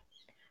it.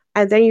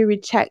 And then you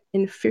recheck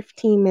in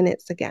 15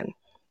 minutes again.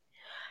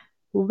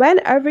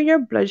 Whenever your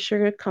blood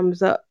sugar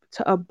comes up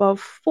to above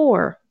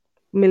 4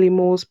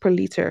 millimoles per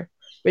liter,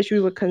 which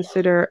we would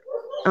consider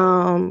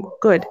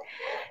good,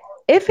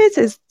 if it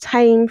is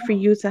time for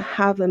you to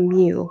have a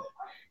meal,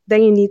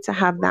 then you need to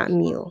have that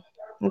meal.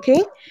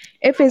 Okay?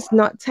 If it's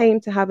not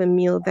time to have a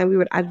meal, then we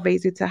would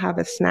advise you to have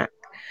a snack.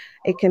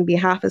 It can be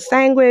half a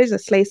sandwich, a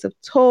slice of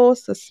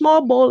toast, a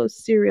small bowl of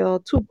cereal,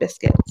 2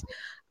 biscuits,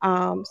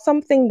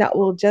 something that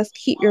will just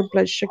keep your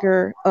blood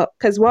sugar up.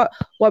 Because what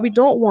we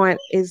don't want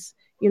is,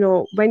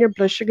 when your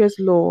blood sugar is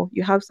low,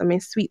 you have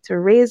something sweet to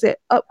raise it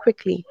up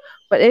quickly.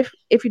 But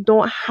if you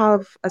don't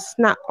have a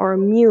snack or a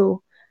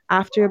meal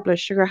after your blood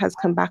sugar has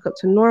come back up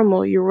to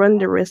normal, you run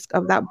the risk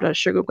of that blood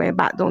sugar going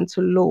back down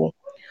to low.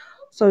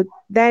 So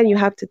then you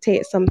have to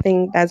take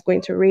something that's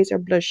going to raise your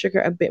blood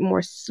sugar a bit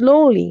more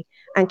slowly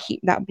and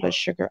keep that blood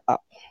sugar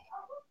up.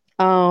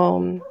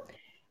 Um,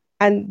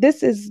 and these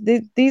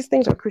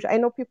things are crucial. I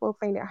know people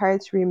find it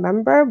hard to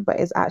remember, but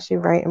it's actually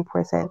very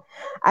important.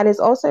 And it's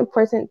also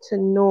important to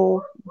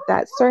know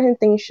that certain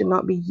things should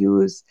not be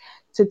used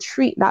to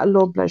treat that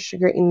low blood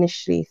sugar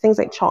initially. Things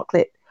like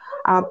chocolate.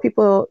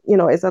 People,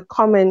 it's a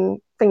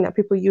common thing that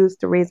people use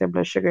to raise their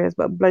blood sugars,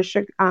 but blood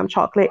sugar,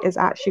 chocolate is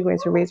actually going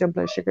to raise your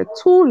blood sugar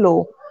too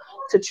low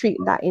to treat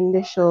that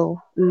initial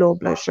low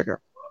blood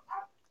sugar.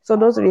 So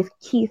those are the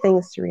key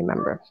things to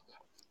remember.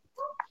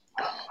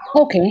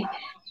 Okay.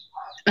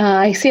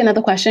 I see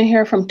another question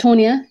here from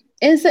Tonia.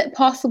 Is it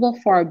possible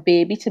for a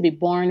baby to be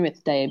born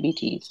with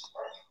diabetes?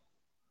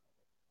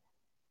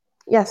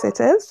 Yes, it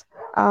is.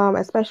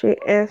 Especially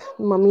if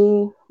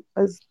mommy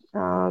has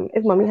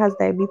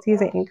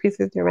diabetes, it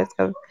increases the risk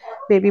of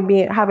baby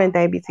being having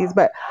diabetes.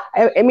 But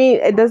I mean,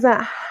 it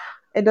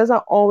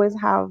doesn't always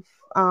have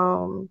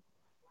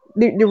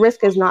the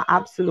risk is not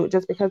absolute.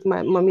 Just because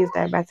my mommy is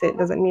diabetic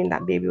doesn't mean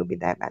that baby will be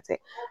diabetic.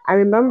 I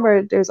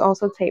remember there's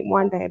also type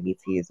 1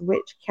 diabetes,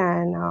 which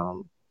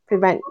can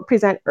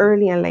present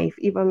early in life,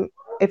 even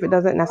if it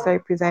doesn't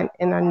necessarily present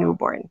in a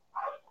newborn.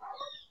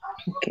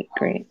 Okay,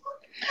 great.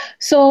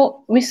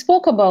 So we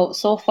spoke about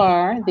so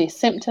far the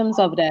symptoms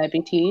of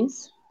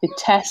diabetes, the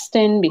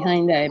testing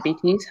behind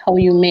diabetes, how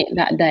you make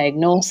that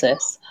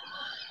diagnosis.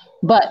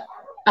 But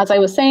as I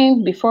was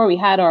saying before we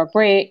had our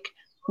break,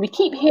 we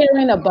keep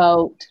hearing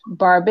about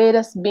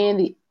Barbados being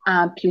the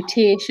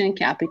amputation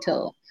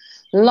capital.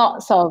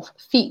 Lots of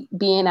feet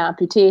being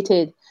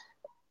amputated,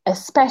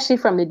 especially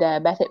from the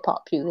diabetic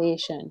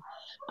population.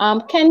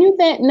 Can you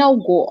then now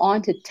go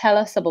on to tell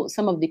us about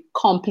some of the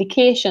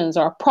complications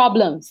or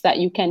problems that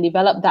you can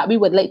develop that we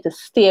would like to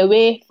stay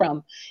away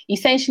from?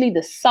 Essentially,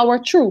 the sour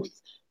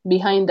truth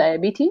behind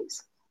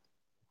diabetes.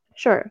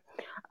 Sure.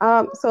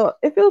 So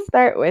if you'll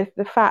start with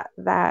the fact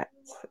that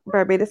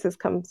Barbados is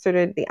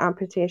considered the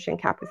amputation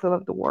capital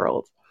of the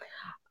world.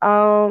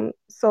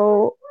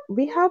 So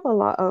we have a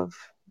lot of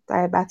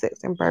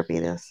diabetics in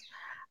Barbados.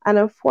 And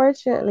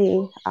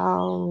unfortunately,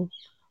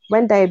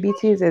 when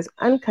diabetes is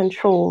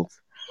uncontrolled,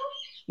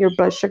 your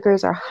blood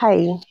sugars are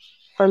high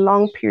for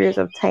long periods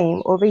of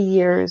time. Over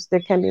years,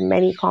 there can be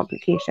many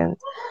complications.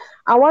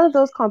 And one of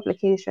those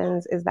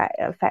complications is that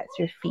it affects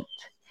your feet.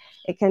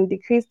 It can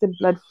decrease the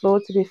blood flow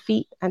to the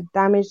feet and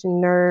damage the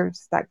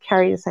nerves that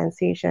carry the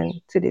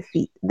sensation to the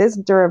feet. This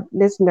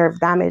nerve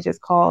damage is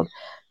called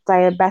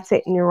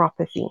diabetic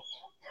neuropathy.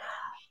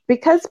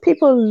 Because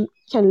people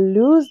can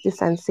lose the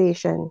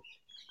sensation,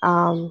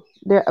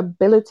 their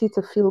ability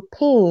to feel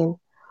pain,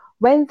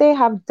 when they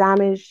have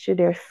damage to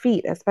their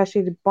feet,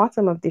 especially the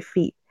bottom of the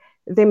feet,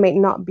 they may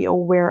not be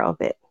aware of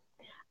it.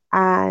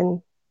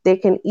 and they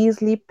can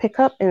easily pick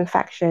up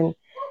infection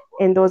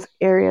in those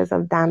areas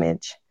of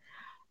damage.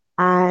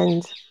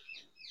 And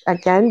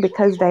again,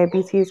 because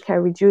diabetes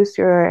can reduce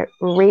your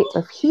rate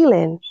of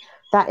healing,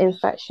 that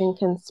infection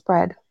can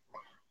spread.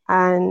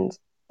 And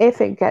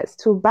if it gets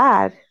too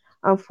bad,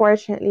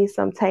 unfortunately,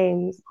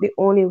 sometimes the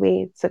only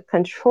way to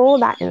control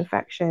that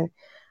infection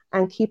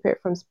and keep it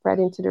from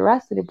spreading to the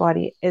rest of the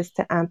body is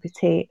to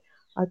amputate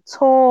a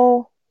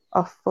toe,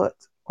 a foot,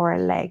 or a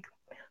leg.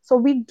 So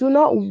we do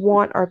not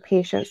want our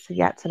patients to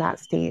get to that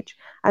stage.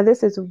 And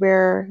this is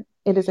where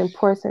it is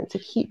important to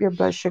keep your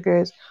blood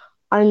sugars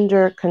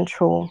under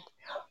control.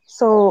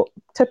 So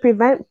to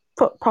prevent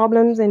foot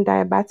problems in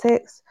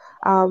diabetics,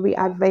 we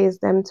advise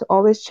them to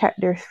always check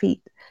their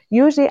feet,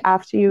 usually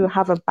after you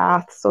have a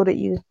bath, so that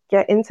you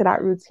get into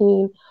that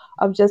routine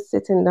of just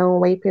sitting down,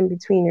 wiping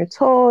between your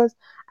toes,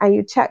 and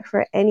you check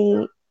for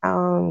any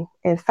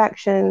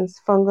infections,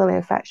 fungal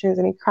infections,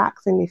 any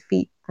cracks in the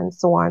feet, and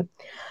so on.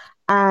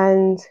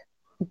 And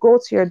go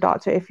to your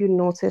doctor if you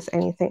notice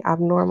anything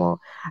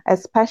abnormal,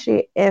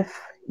 especially if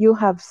you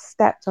have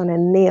stepped on a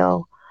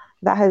nail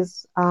that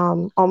has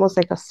almost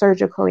like a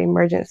surgical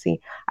emergency.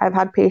 I've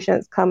had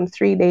patients come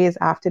 3 days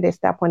after they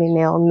step on a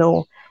nail.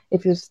 No,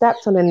 if you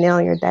stepped on a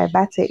nail, you're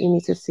diabetic, you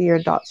need to see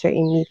your doctor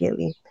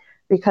immediately,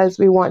 because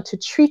we want to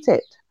treat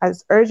it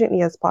as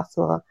urgently as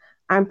possible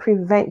and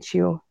prevent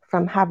you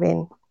from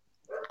having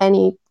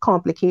any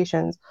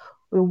complications,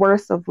 the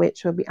worst of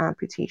which will be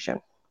amputation.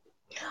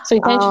 So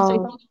essentially,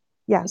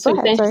 Yeah, so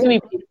go ahead, sorry.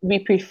 essentially we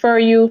prefer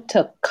you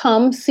to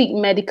come seek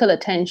medical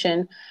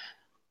attention,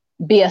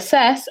 be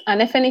assessed,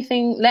 and if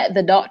anything, let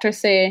the doctor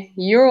say,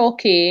 you're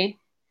okay,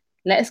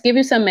 let's give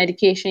you some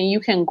medication, you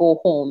can go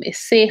home. It's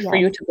safe for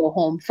Yes, you to go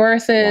home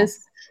versus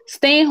yes.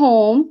 staying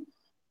home,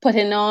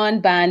 putting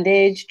on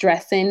bandage,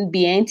 dressing,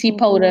 BNT Mm-hmm,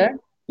 powder,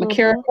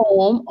 Mercure mm-hmm,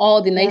 foam,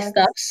 all the nice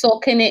stuff, yes.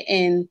 soaking it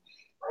in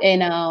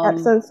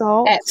Epsom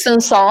salts, Epsom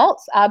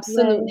salts, right.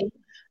 absolutely.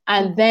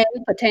 And Mm-hmm. then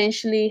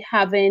potentially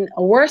having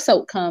a worse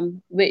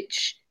outcome,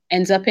 which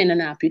ends up in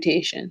an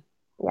amputation.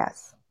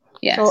 Yes.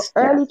 So Yes.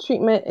 early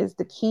treatment is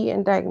the key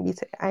in diabetes.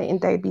 In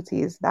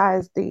diabetes, that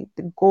is the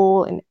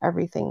goal in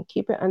everything.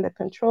 Keep it under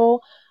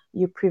control.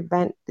 You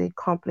prevent the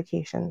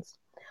complications.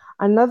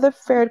 Another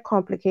third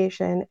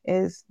complication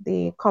is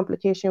the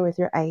complication with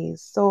your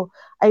eyes. So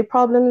eye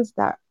problems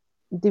that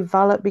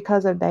develop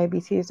because of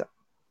diabetes,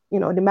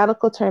 the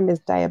medical term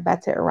is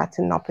diabetic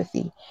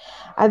retinopathy.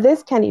 And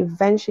this can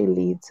eventually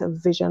lead to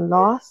vision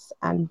loss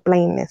and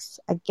blindness.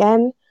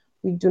 Again,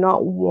 we do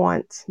not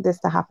want this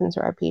to happen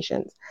to our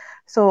patients.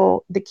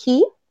 So the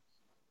key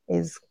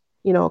is,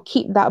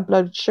 keep that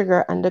blood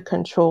sugar under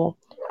control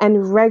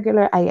and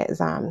regular eye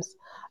exams.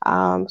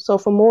 So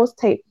for most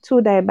type 2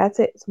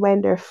 diabetics,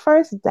 when they're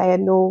first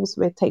diagnosed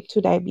with type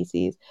 2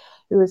 diabetes,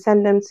 we would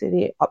send them to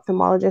the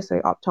ophthalmologist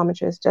or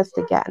optometrist just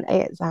to get an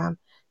eye exam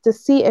to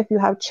see if you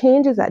have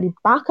changes at the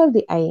back of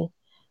the eye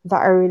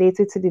that are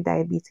related to the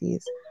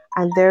diabetes.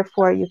 And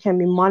therefore, you can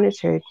be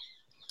monitored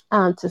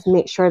to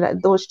make sure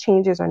that those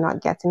changes are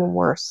not getting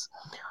worse.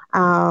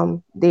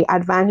 The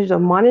advantage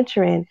of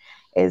monitoring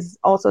is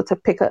also to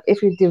pick up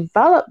if you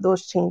develop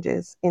those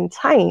changes in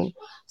time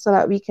so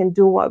that we can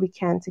do what we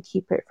can to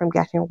keep it from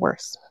getting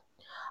worse.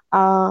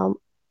 Um,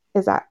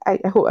 I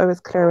hope I was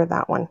clear with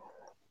that one.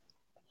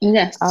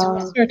 Yes,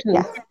 certainly.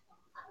 Yes.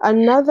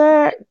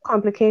 Another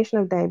complication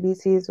of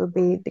diabetes would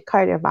be the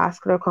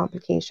cardiovascular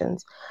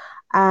complications.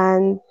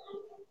 And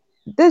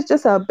this is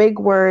just a big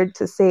word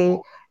to say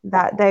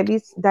that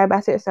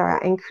diabetics are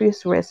at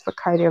increased risk for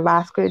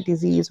cardiovascular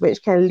disease,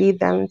 which can lead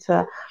them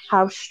to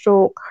have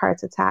stroke,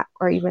 heart attack,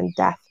 or even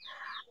death.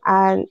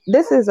 And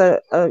this is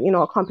a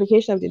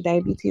complication of the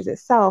diabetes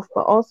itself,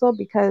 but also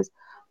because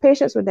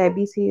patients with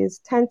diabetes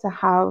tend to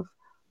have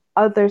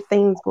other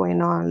things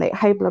going on, like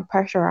high blood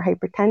pressure or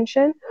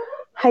hypertension,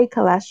 high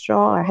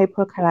cholesterol or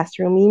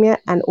hypercholesterolemia,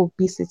 and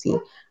obesity.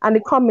 And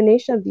the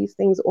combination of these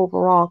things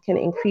overall can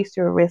increase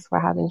your risk for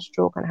having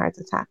stroke and heart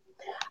attack.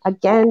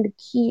 Again, the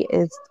key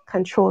is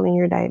controlling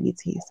your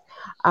diabetes.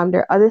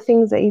 There are other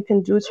things that you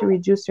can do to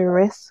reduce your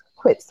risk.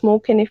 Quit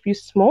smoking if you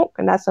smoke,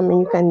 and that's something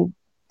you can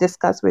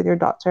discuss with your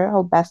doctor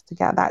how best to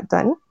get that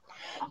done.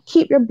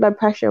 Keep your blood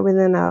pressure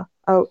within a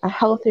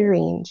healthy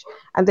range,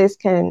 and this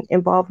can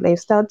involve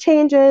lifestyle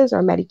changes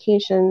or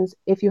medications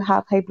if you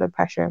have high blood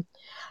pressure.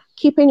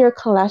 Keeping your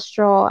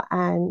cholesterol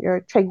and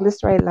your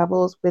triglyceride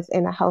levels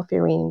within a healthy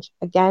range.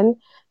 Again,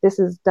 this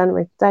is done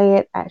with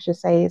diet,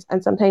 exercise,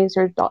 and sometimes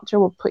your doctor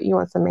will put you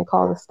on something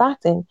called a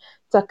statin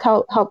to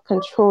help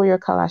control your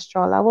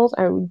cholesterol levels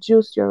and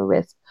reduce your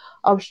risk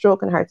of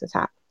stroke and heart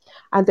attack.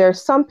 And there are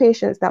some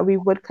patients that we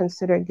would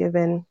consider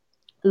giving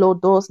low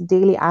dose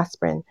daily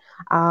aspirin,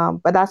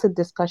 but that's a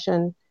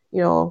discussion,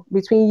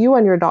 between you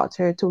and your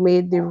doctor to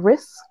weigh the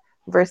risks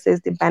versus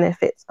the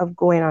benefits of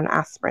going on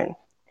aspirin.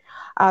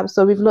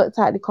 So we've looked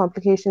at the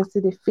complications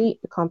to the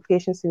feet, the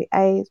complications to the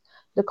eyes,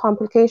 the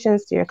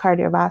complications to your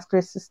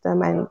cardiovascular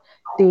system, and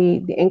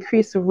the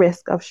increased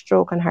risk of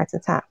stroke and heart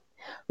attack.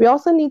 We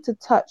also need to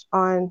touch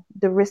on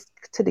the risk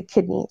to the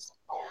kidneys.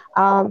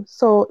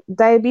 So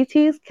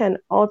diabetes can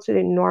alter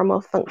the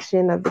normal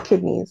function of the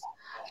kidneys.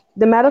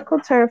 The medical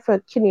term for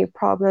kidney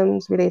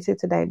problems related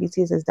to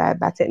diabetes is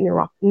diabetic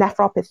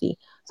nephropathy.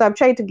 So I'm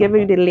trying to give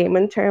you the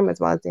layman term as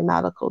well as the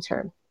medical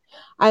term.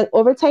 And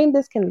over time,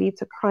 this can lead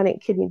to chronic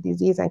kidney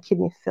disease and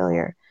kidney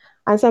failure.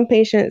 And some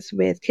patients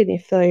with kidney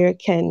failure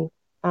can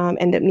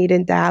end up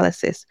needing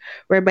dialysis,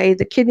 whereby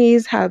the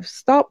kidneys have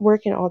stopped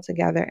working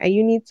altogether and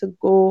you need to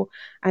go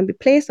and be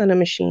placed on a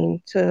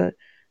machine to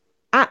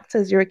act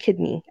as your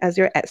kidney, as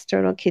your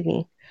external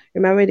kidney.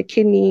 Remember, the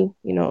kidney,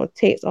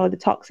 takes all the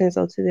toxins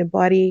out of the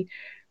body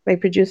by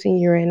producing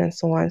urine and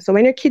so on. So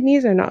when your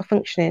kidneys are not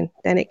functioning,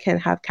 then it can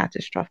have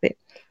catastrophic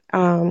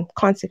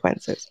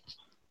consequences.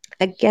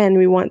 Again,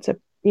 we want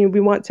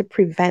to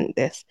prevent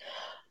this.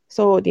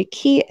 So the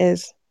key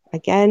is,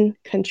 again,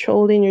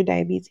 controlling your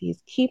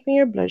diabetes, keeping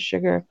your blood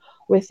sugar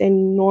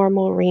within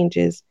normal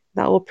ranges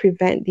that will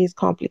prevent these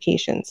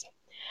complications.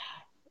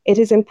 It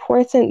is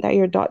important that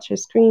your doctor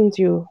screens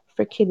you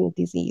for kidney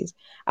disease.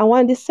 And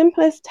one of the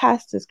simplest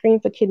tests to screen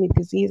for kidney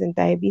disease and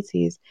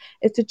diabetes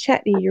is to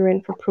check the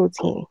urine for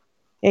protein.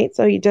 Right?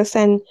 So you just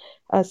send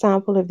a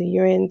sample of the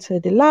urine to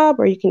the lab,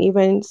 or you can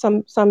even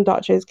some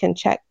doctors can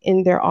check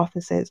in their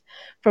offices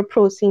for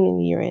protein in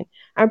the urine.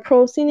 And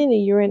protein in the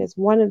urine is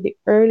one of the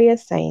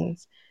earliest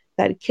signs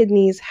that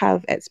kidneys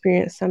have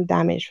experienced some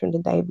damage from the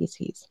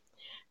diabetes.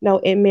 Now,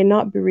 it may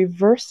not be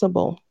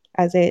reversible,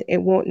 as it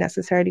won't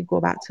necessarily go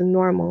back to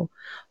normal,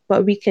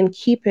 but we can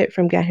keep it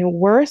from getting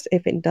worse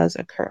if it does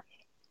occur.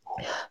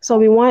 So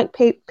we want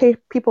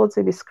people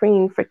to be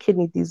screened for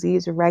kidney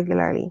disease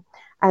regularly,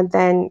 and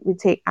then we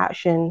take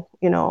action.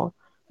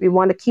 We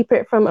want to keep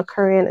it from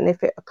occurring, and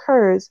if it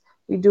occurs,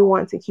 we do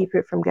want to keep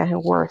it from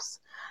getting worse.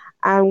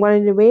 And one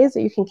of the ways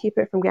that you can keep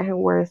it from getting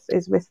worse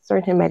is with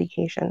certain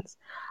medications,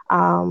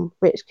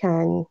 which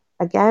can,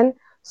 again,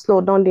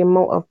 slow down the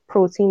amount of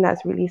protein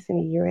that's released in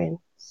the urine,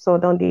 so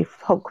down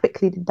how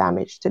quickly the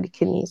damage to the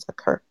kidneys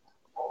occur.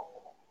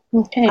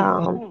 Okay.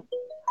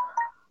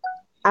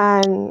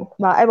 And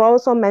well, I've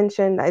also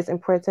mentioned that it's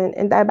important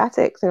in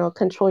diabetics,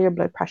 control your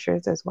blood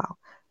pressures as well.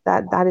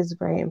 That is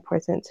very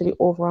important to the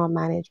overall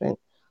management.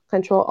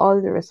 Control all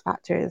of the risk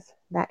factors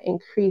that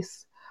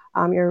increase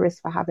your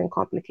risk for having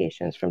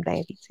complications from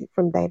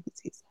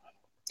diabetes.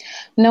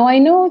 Now, I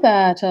know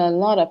that a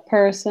lot of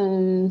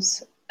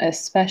persons,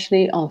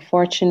 especially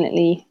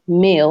unfortunately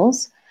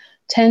males,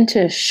 tend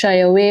to shy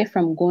away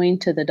from going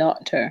to the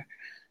doctor.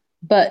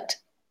 But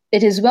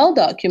it is well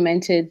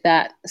documented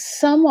that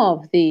some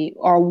of the,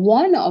 or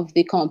one of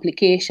the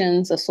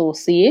complications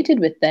associated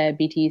with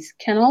diabetes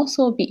can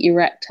also be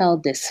erectile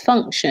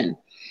dysfunction.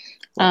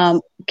 Yes.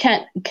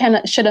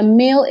 Should a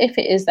male, if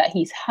it is that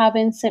he's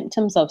having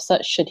symptoms of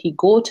such, should he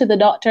go to the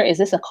doctor? Is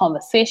this a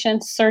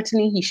conversation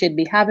certainly he should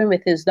be having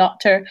with his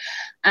doctor?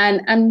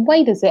 And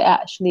why does it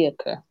actually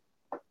occur?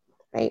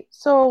 Right.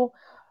 So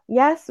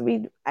yes,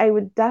 I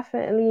would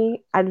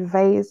definitely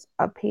advise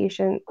a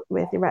patient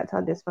with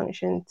erectile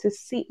dysfunction to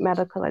seek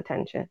medical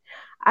attention.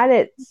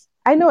 And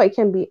I know it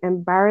can be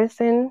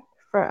embarrassing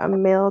for a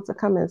male to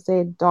come and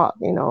say, Doc,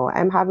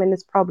 I'm having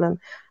this problem,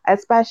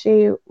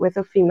 especially with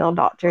a female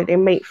doctor. They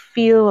might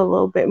feel a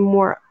little bit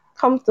more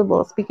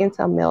comfortable speaking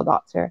to a male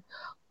doctor.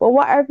 But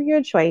whatever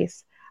your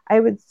choice,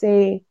 I would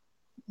say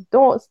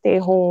don't stay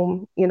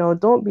home,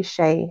 don't be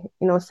shy.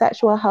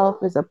 Sexual health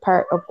is a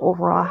part of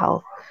overall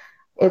health.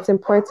 It's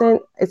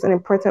important, it's an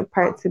important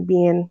part to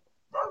being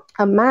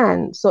a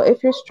man. So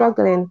if you're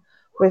struggling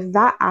with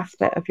that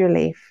aspect of your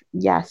life,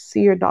 yes,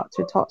 see your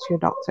doctor, talk to your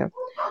doctor.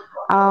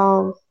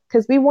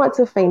 Because we want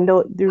to find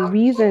out the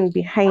reason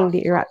behind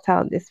the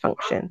erectile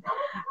dysfunction.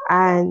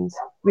 And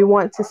we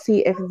want to see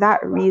if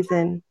that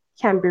reason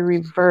can be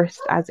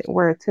reversed, as it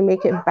were, to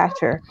make it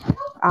better,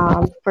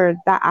 for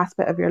that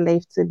aspect of your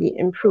life to be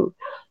improved.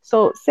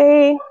 So,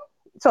 in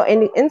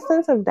the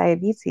instance of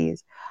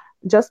diabetes,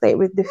 just like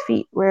with the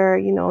feet, where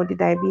the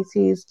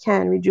diabetes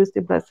can reduce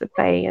the blood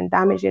supply and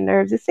damage your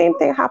nerves, the same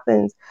thing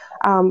happens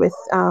with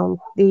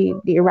the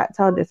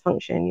erectile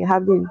dysfunction. You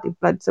have the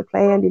blood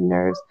supply and the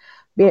nerves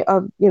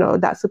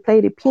that supply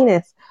the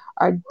penis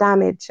are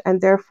damaged, and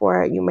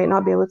therefore you might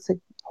not be able to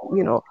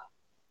you know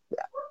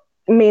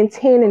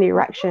maintain an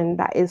erection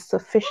that is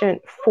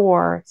sufficient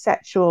for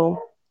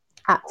sexual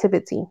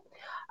activity.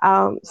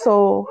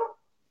 So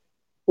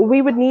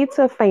we would need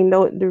to find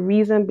out the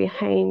reason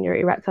behind your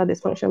erectile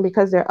dysfunction,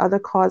 because there are other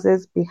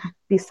causes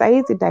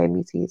besides the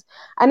diabetes.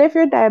 And if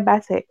you're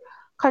diabetic,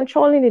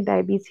 controlling the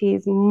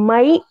diabetes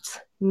might,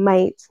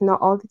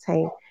 not all the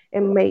time, it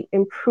might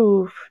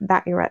improve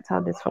that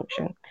erectile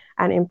dysfunction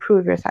and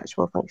improve your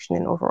sexual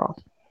functioning overall.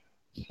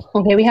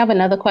 Okay, we have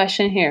another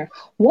question here.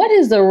 What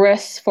is the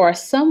risk for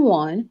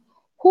someone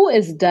who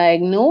is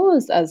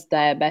diagnosed as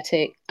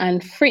diabetic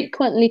and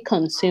frequently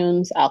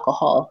consumes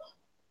alcohol?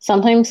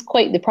 Sometimes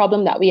quite the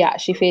problem that we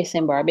actually face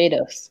in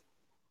Barbados.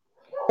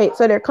 Right,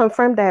 so they're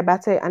confirmed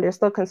diabetic and they're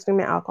still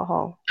consuming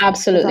alcohol. Is that the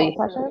Absolutely.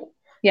 question?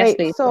 Yes, Right,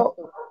 please.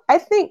 so I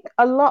think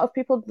a lot of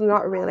people do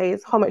not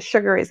realize how much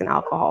sugar is in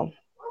alcohol.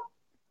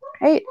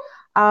 Right?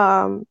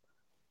 Um,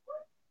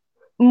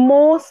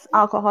 most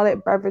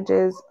alcoholic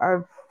beverages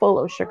are full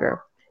of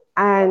sugar,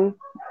 and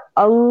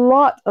a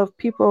lot of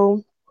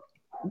people,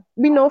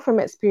 we know from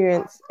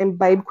experience,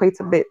 imbibe quite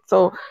a bit.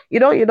 So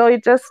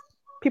it just,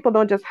 people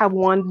don't just have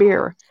one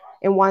beer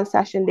in one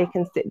session. They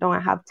can sit down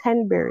and have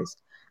 10 beers,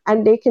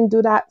 and they can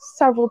do that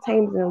several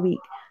times in a week.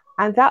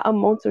 And that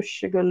amount of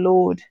sugar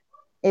load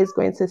is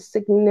going to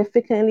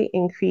significantly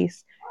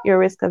increase your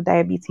risk of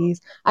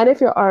diabetes. And if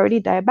you're already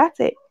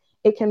diabetic,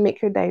 it can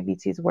make your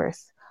diabetes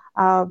worse.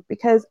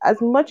 Because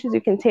as much as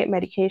you can take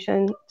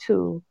medication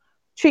to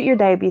treat your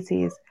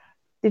diabetes,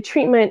 the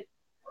treatment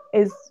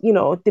is,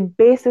 the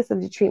basis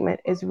of the treatment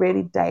is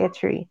really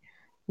dietary.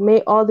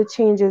 Make all the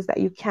changes that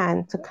you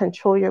can to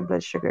control your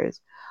blood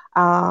sugars.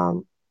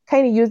 Kind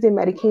of use the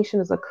medication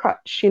as a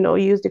crutch,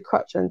 use the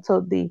crutch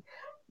until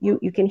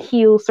you can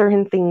heal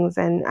certain things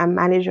and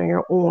manage on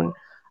your own.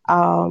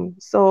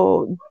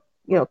 So,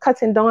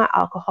 cutting down on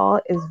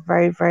alcohol is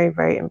very, very,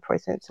 very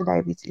important to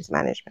diabetes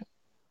management.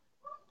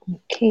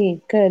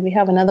 Okay, good. We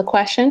have another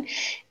question.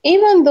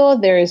 Even though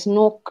there is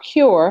no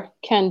cure,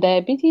 can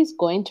diabetes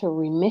go into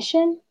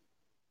remission?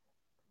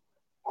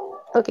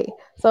 Okay,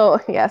 so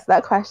yes,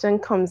 that question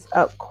comes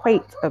up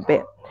quite a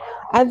bit.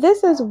 And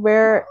this is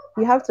where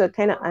you have to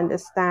kind of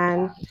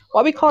understand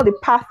what we call the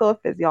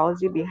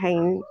pathophysiology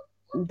behind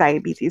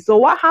diabetes. So,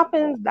 what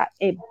happens that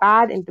is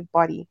bad in the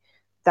body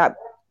that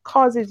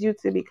causes you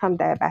to become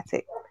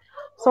diabetic?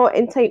 So,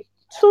 in type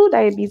 2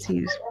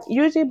 diabetes,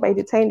 usually by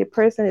the time the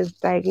person is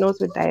diagnosed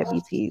with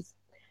diabetes,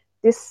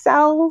 the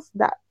cells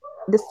that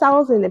the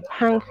cells in the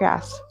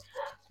pancreas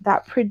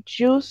that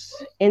produce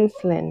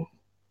insulin,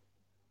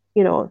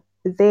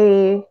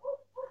 they,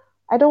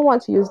 I don't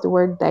want to use the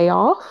word die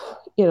off,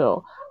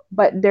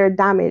 but they're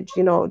damaged,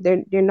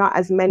 they're not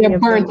as many They're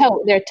of them. burnt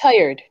out, they're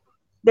tired.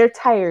 They're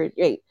tired,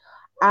 right?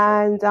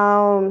 And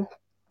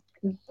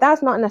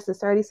that's not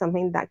necessarily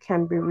something that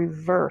can be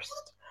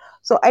reversed.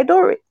 So I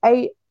don't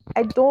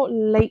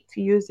like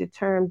to use the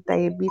term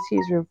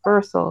diabetes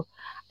reversal.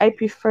 I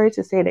prefer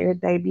to say that your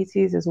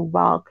diabetes is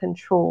well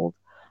controlled,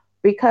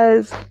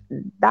 because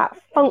that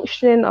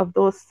function of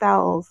those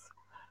cells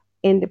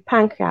in the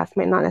pancreas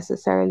may not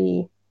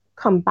necessarily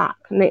come back,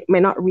 may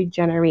not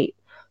regenerate.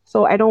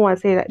 So I don't want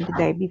to say that the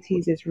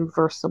diabetes is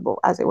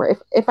reversible, as it were.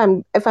 If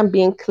I'm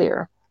being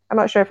clear, I'm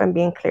not sure if I'm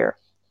being clear.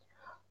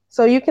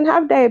 So you can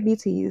have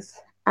diabetes,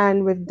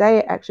 and with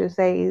diet,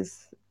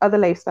 exercise, other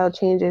lifestyle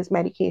changes,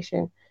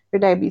 medication, your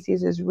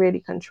diabetes is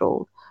really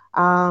controlled.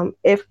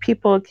 If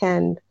people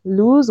can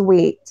lose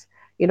weight,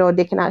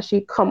 they can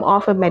actually come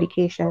off of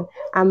medication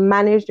and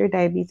manage their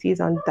diabetes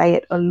on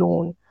diet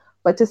alone.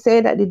 But to say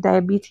that the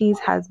diabetes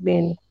has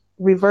been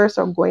reversed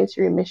or going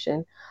to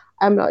remission,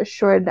 I'm not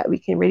sure that we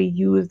can really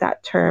use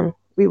that term.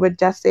 We would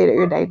just say that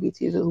your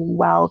diabetes is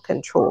well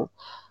controlled.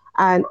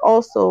 And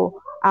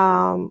also,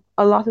 a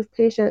lot of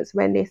patients,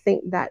 when they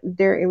think that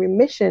they're in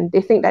remission,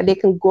 they think that they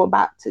can go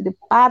back to the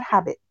bad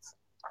habits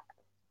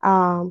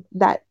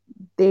that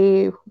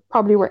they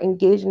probably were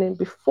engaging in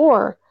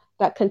before,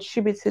 that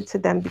contributed to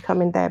them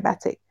becoming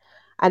diabetic.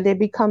 And they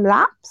become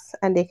lapse,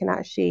 and they can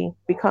actually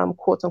become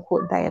quote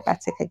unquote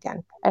diabetic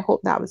again. I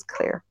hope that was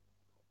clear.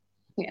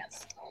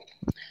 Yes.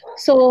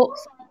 So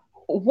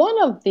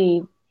one of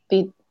the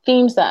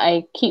themes that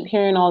I keep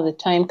hearing all the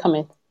time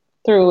coming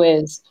through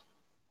is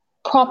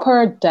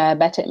proper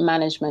diabetic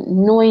management,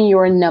 knowing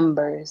your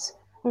numbers.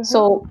 Mm-hmm.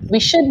 So we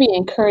should be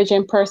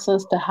encouraging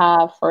persons to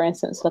have, for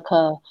instance, like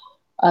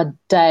a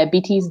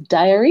diabetes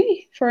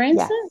diary, for Yes.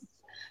 instance,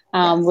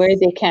 Yes. where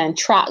they can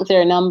track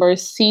their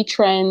numbers, see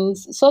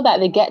trends, so that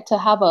they get to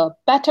have a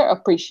better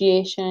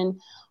appreciation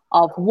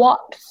of what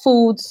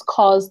foods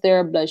cause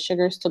their blood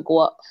sugars to go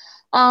up.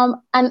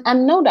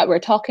 And know that we're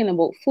talking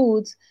about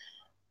foods.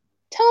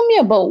 Tell me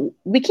about,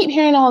 we keep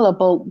hearing all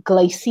about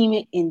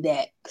glycemic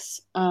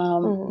index.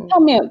 Mm.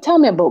 Tell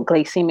me about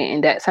glycemic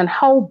index and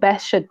how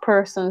best should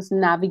persons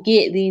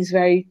navigate these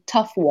very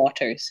tough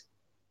waters.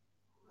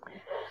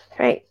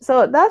 Right.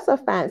 So that's a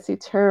fancy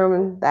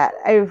term that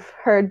I've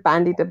heard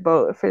bandied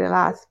about for the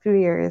last few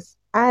years.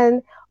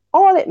 And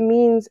all it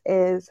means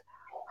is,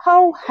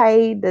 how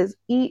high does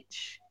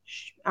each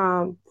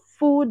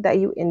food that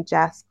you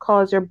ingest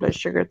cause your blood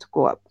sugar to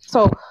go up?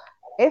 So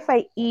if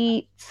I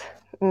eat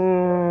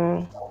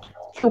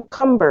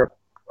cucumber,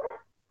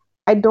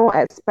 I don't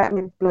expect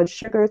my blood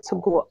sugar to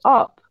go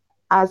up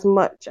as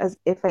much as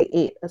if I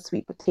ate a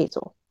sweet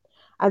potato.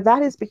 And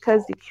that is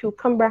because the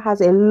cucumber has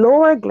a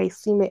lower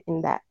glycemic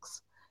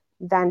index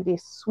than the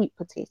sweet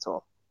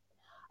potato.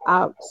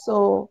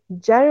 So,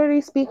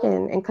 generally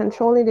speaking, in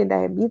controlling the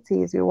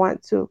diabetes, we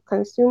want to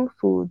consume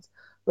foods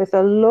with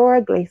a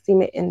lower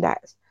glycemic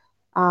index.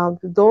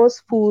 Those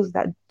foods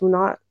that do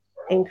not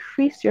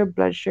increase your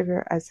blood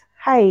sugar as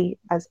high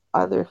as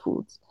other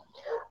foods.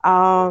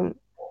 Um,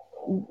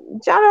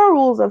 General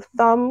rules of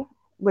thumb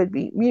would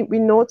be, we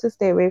know to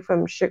stay away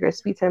from sugar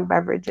sweetened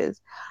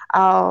beverages,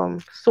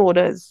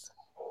 sodas,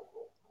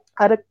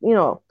 other,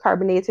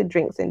 carbonated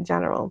drinks in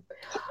general.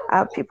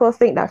 People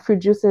think that fruit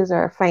juices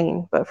are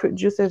fine, but fruit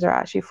juices are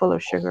actually full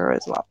of sugar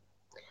as well.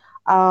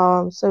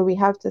 So we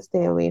have to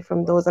stay away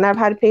from those. And I've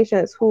had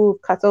patients who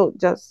cut out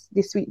just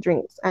the sweet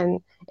drinks,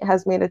 and it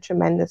has made a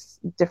tremendous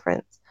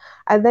difference.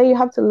 And then you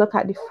have to look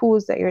at the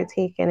foods that you're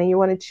taking, and you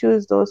want to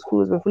choose those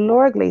foods with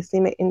lower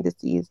glycemic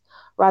indices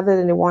rather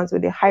than the ones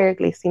with the higher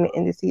glycemic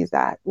indices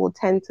that will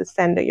tend to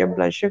send your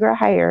blood sugar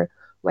higher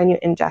when you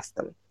ingest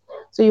them.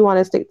 So you want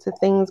to stick to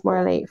things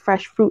more like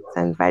fresh fruits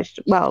and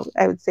well,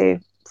 I would say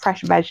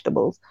fresh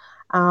vegetables,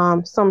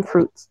 some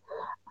fruits,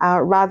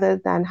 rather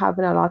than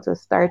having a lot of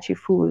starchy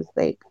foods,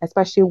 like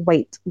especially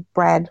white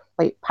bread,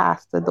 white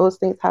pasta. Those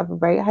things have a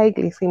very high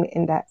glycemic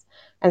index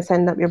and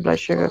send up your blood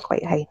sugar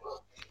quite high.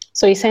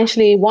 So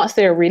essentially, once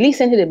they're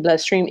released into the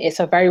bloodstream, it's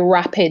a very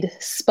rapid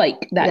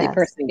spike that the Yes,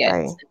 person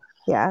very. gets.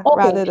 Yeah, Okay.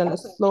 rather than a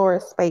slower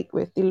spike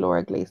with the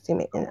lower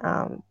glycemic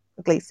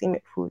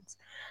foods.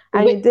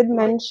 And With, you did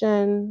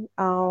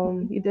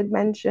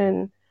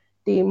mention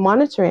the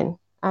monitoring,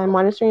 and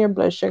monitoring your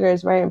blood sugar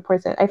is very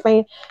important. I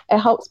find it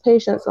helps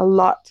patients a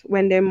lot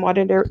when they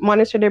monitor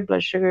their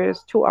blood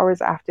sugars 2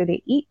 hours after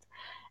they eat.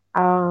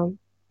 Um,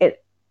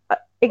 it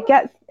it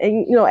gets,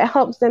 it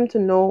helps them to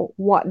know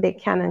what they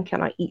can and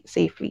cannot eat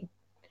safely.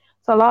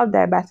 So a lot of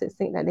diabetics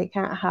think that they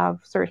can't have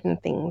certain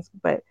things,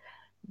 but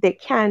they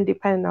can,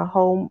 depending on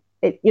how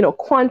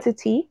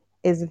quantity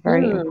is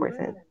very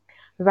important,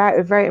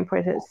 very very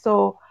important.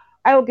 So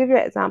I will give you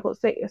an example.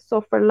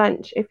 So for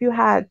lunch, if you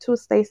had 2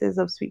 slices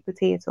of sweet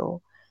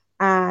potato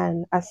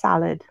and a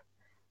salad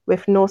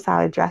with no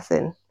salad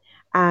dressing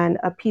and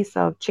a piece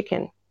of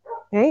chicken,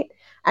 right?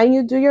 And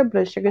you do your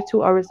blood sugar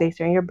 2 hours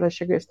later and your blood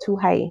sugar is too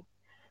high,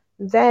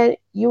 then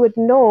you would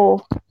know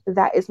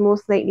that it's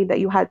most likely that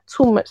you had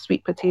too much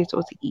sweet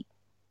potato to eat.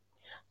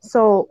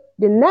 So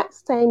the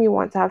next time you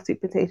want to have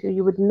sweet potato,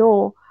 you would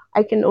know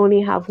I can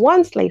only have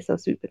 1 slice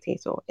of sweet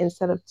potato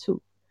instead of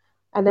two.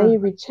 And then you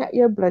recheck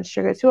your blood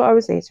sugar 2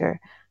 hours later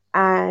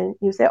and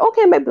you say,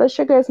 okay, my blood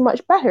sugar is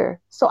much better.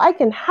 So I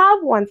can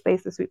have 1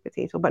 slice of sweet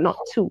potato, but not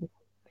two.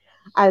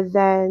 And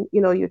then,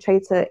 you try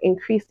to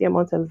increase the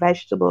amount of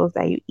vegetables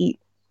that you eat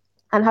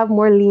and have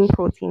more lean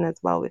protein as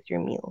well with your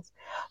meals.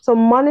 So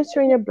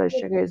monitoring your blood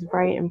sugar is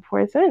very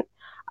important.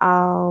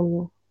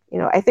 Um,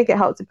 I think it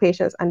helps the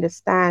patients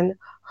understand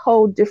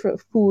how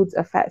different foods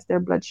affects their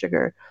blood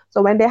sugar.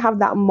 So when they have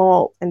that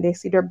malt and they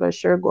see their blood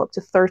sugar go up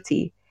to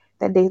 30,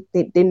 that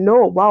they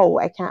know, wow,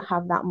 I can't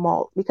have that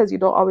malt, because you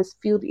don't always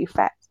feel the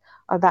effects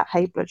of that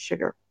high blood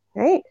sugar,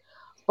 right?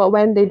 But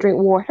when they drink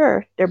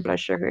water, their blood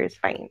sugar is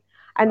fine.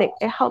 And it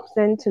helps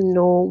them to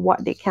know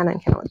what they can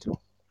and cannot do.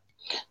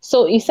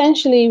 So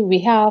essentially, we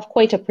have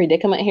quite a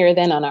predicament here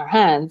then on our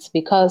hands,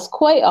 because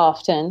quite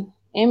often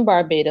in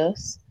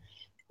Barbados,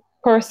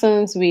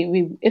 persons,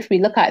 we if we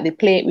look at the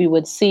plate, we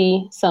would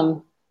see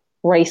some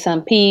rice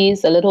and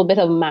peas, a little bit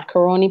of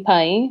macaroni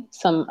pie,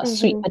 some a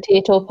sweet Mm-hmm.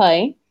 potato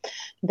pie.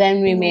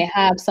 Then we may Mm-hmm.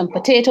 have some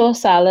potato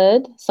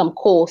salad, some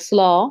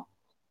coleslaw,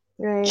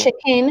 Right.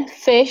 chicken,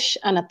 fish,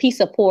 and a piece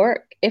of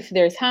pork. If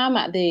there's ham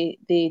at the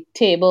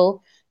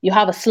table, you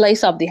have a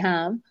slice of the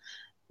ham.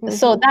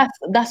 So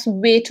Mm-hmm. that's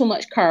way too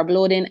much carb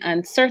loading,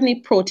 and certainly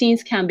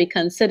proteins can be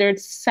considered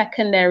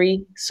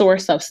secondary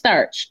source of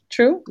starch.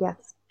 True,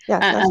 Yes.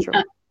 Yes, and that's true.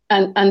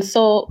 and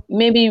so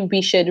maybe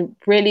we should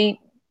really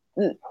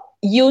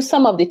use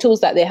some of the tools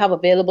that they have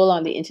available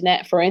on the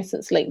internet. For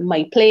instance, like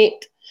My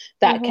Plate,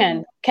 that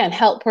Mm-hmm. can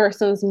help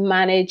persons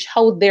manage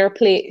how their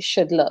plate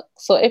should look.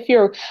 So if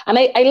you're, and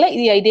I like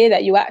the idea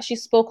that you actually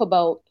spoke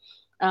about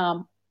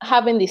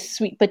having this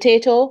sweet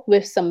potato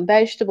with some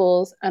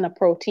vegetables and a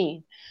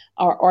protein,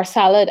 or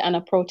salad and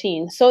a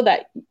protein, so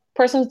that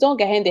persons don't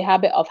get in the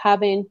habit of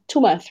having 2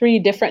 or 3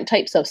 different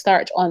types of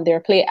starch on their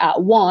plate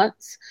at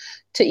once,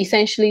 to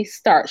essentially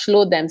starch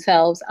load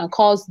themselves and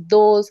cause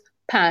those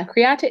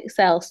pancreatic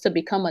cells to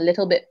become a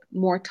little bit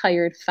more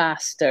tired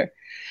faster.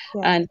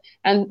 Yes.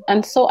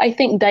 And so I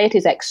think diet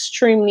is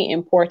extremely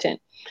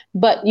important.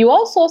 But you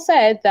also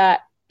said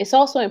that it's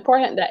also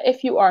important that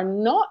if you are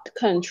not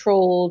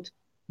controlled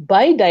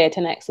by diet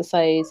and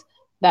exercise,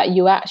 that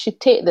you actually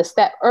take the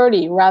step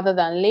early rather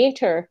than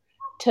later,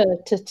 to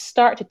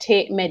start to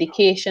take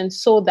medication,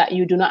 so that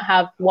you do not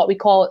have what we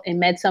call in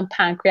medicine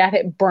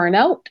pancreatic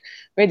burnout,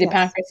 where the Yes.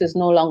 pancreas is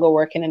no longer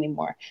working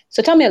anymore.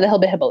 So tell me a little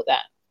bit about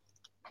that.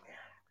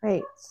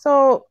 Right.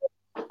 So,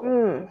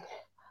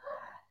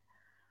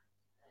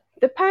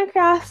 the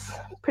pancreas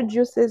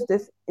produces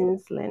this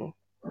insulin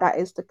that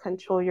is to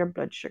control your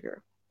blood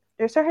sugar.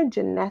 There are certain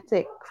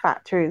genetic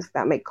factors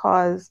that may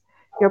cause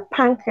your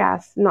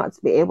pancreas not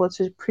to be able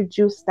to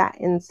produce that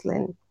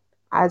insulin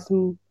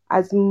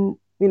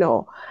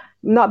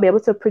not be able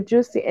to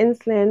produce the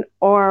insulin,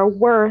 or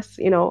worse,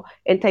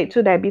 in type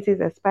 2 diabetes,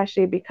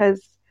 especially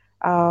because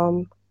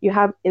you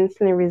have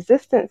insulin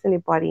resistance in the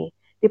body.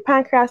 The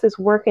pancreas is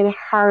working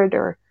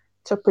harder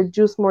to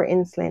produce more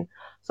insulin.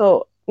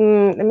 So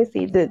let me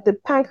see, the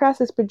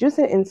pancreas is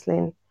producing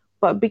insulin,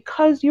 but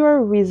because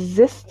you're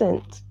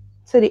resistant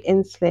to the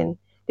insulin,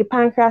 the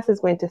pancreas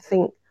is going to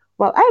think,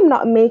 well, I'm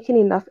not making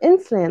enough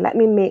insulin, let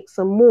me make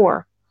some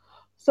more.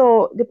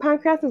 So the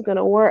pancreas is going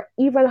to work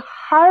even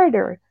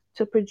harder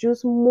to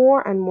produce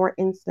more and more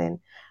insulin.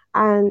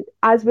 And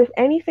as with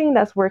anything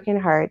that's working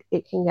hard,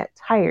 it can get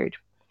tired.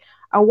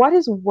 And what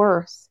is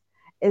worse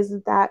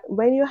is that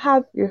when you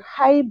have your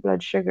high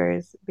blood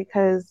sugars,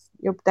 because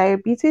your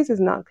diabetes is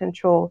not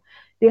controlled,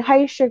 the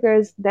high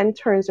sugars then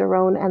turns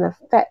around and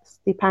affects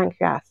the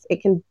pancreas.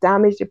 It can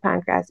damage the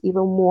pancreas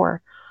even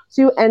more.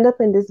 So you end up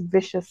in this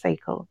vicious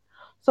cycle.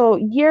 So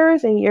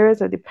years and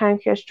years of the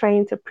pancreas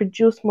trying to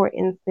produce more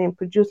insulin,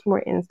 produce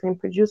more insulin,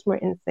 produce more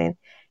insulin.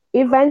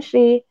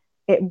 Eventually,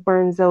 it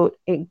burns out,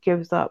 it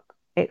gives up,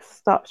 it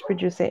stops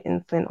producing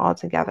insulin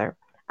altogether.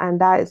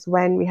 And that is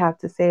when we have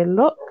to say,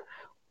 look,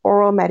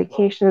 oral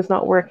medication is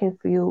not working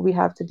for you. We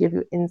have to give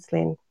you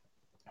insulin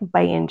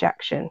by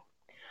injection.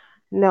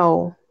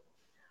 No,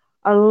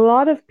 a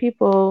lot of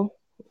people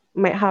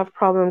might have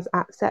problems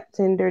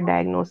accepting their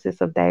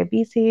diagnosis of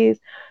diabetes.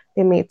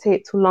 They may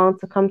take too long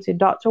to come to a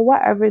doctor,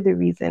 whatever the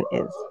reason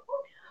is.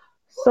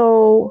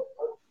 So,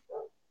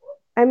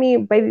 I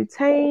mean, by the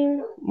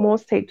time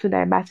most type 2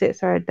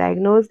 diabetics are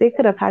diagnosed, they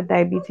could have had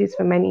diabetes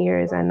for many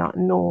years and not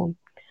known.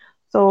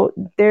 So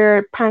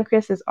their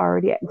pancreas is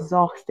already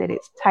exhausted,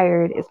 it's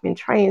tired, it's been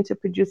trying to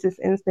produce this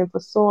insulin for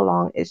so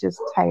long, it's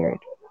just tired.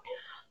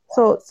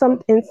 So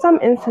in some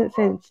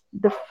instances,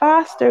 the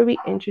faster we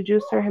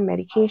introduce certain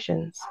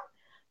medications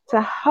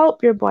to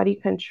help your body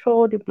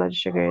control the blood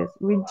sugars,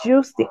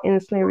 reduce the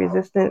insulin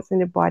resistance in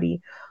the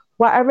body,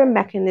 whatever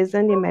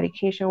mechanism the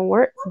medication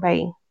works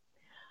by,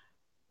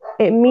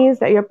 it means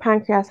that your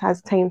pancreas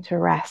has time to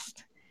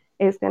rest.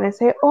 It's going to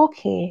say,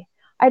 okay,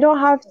 I don't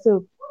have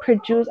to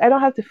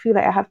feel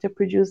like I have to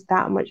produce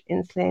that much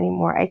insulin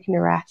anymore. I can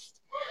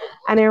rest.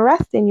 And in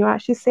resting, you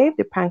actually save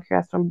the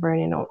pancreas from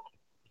burning out.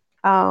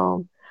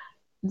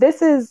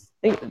 This is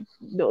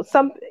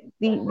some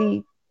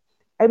the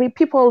I mean,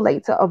 people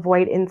like to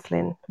avoid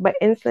insulin, but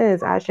insulin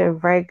is actually a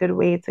very good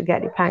way to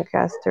get the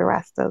pancreas to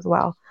rest as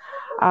well.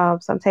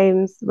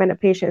 Sometimes when a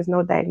patient is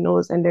not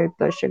diagnosed and their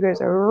blood sugars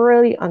are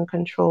really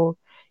uncontrolled,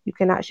 you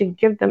can actually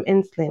give them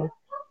insulin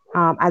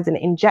as an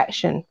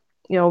injection,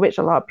 which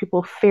a lot of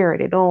people fear.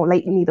 They don't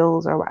like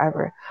needles or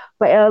whatever,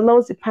 but it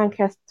allows the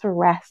pancreas to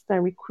rest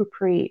and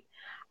recuperate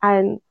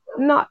and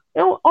not,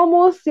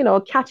 almost,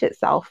 catch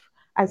itself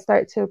and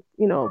start to,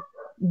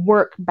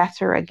 work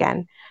better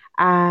again.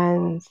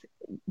 And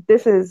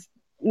this is,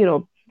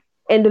 in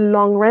the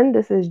long run,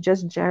 this is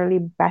just generally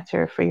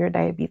better for your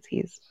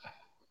diabetes.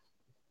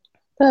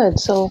 Good.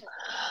 So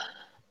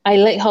I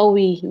like how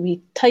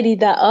we tidied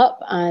that up,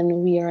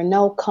 and we are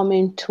now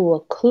coming to a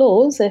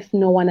close. If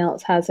no one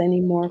else has any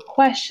more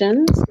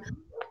questions,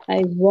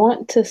 I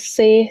want to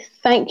say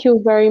thank you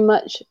very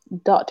much,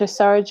 Dr.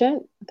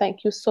 Sargent.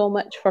 Thank you so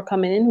much for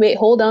coming in. Wait,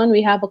 hold on.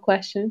 We have a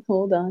question.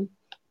 Hold on.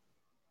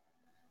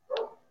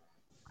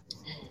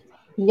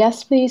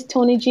 Yes, please,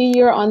 Tony G,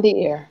 you're on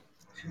the air.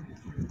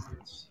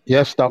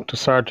 Yes, Dr.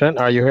 Sargent,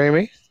 are you hearing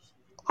me?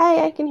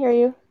 Hi, I can hear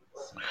you.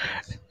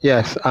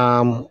 Yes.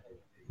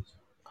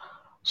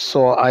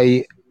 So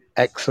I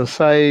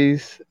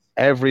exercise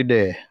every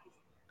day.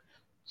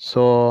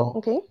 So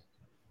Okay.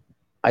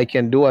 I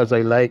can do as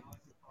I like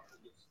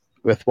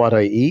with what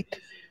I eat.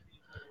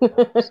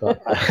 So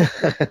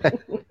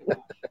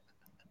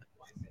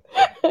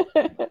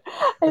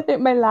I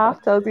think my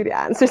laugh tells you the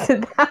answer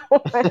to that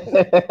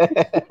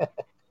one.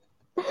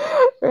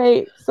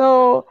 Right.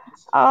 So,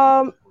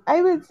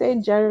 I would say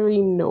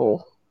generally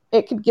no.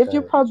 It could give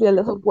you probably a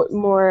little bit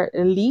more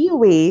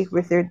leeway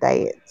with your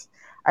diet.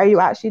 Are you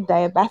actually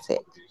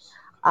diabetic?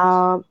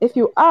 If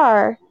you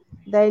are,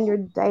 then your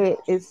diet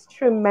is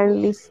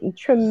tremendously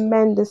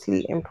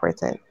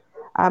important.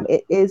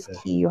 It is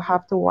key. You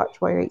have to watch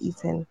what you're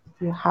eating.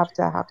 You have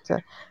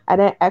to.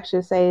 And then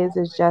exercise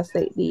is just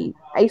like the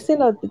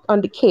icing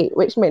on the cake,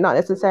 which might not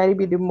necessarily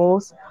be the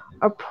most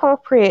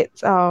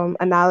appropriate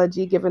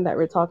analogy, given that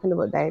we're talking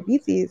about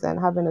diabetes and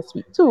having a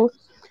sweet tooth.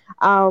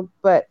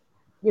 But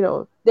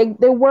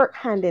they work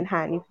hand in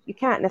hand. You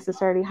can't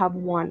necessarily have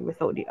one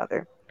without the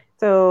other.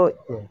 So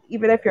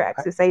even if you're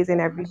exercising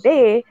every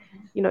day,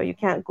 you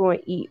can't go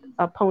and eat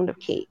a pound of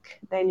cake.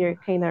 Then you're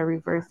kind of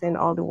reversing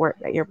all the work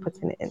that you're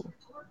putting in.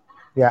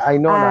 yeah, I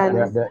know that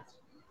And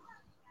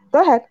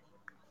go ahead.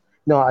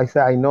 no, I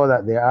say I know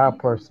that there are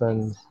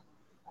persons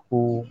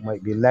who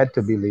might be led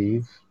to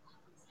believe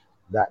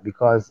that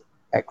because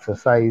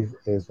exercise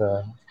is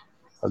a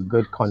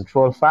good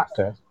control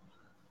factor,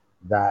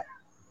 that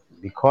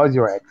because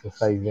you're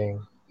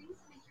exercising,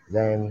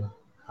 then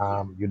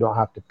you don't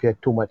have to pay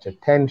too much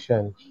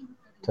attention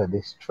to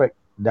the strict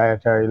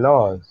dietary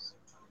laws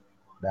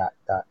that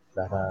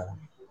are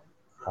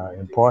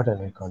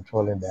important in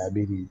controlling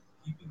diabetes.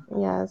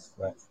 Yes.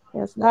 Right.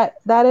 Yes,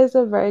 that is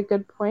a very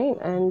good point,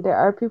 and there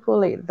are people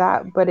like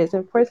that, but it's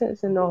important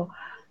to know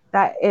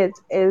that it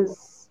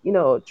is,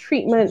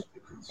 treatment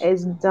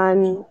is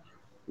done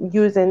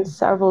using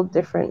several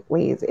different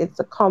ways. It's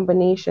a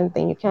combination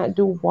thing. You can't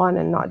do one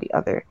and not the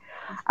other.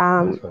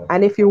 That's right.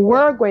 And if you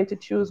were going to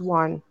choose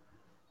one,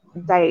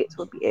 diet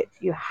would be it.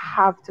 You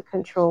have to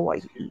control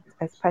what you eat,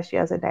 especially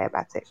as a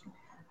diabetic.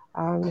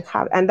 And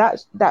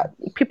that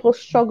people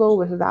struggle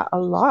with that a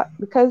lot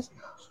because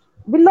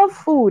we love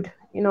food.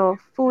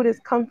 Food is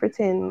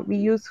comforting. We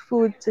use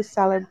food to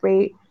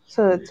celebrate,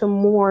 to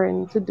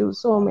mourn, to do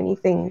so many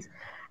things.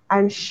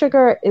 And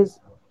sugar is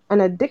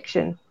an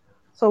addiction.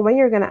 So when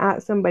you're going to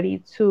ask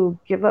somebody to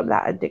give up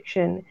that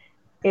addiction,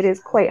 it is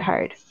quite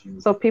hard.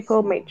 So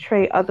people may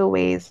try other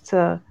ways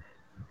to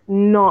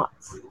not,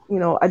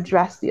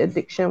 address the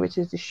addiction, which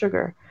is the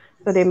sugar.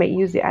 So they may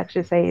use the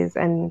exercise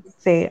and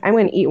say, I'm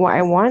going to eat what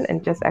I want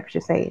and just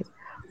exercise.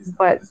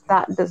 But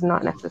that does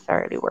not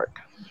necessarily work.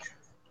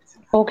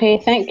 Okay,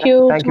 thank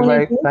you,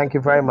 Tony. Thank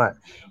you very much.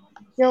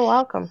 You're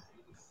welcome.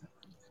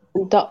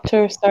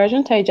 Dr.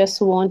 Sargent, I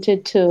just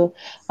wanted to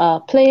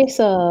place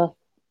a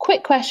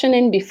quick question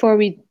in before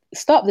we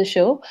stop the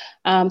show.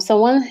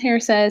 Someone here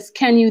says,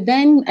 can you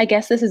then, I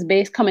guess this is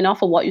based coming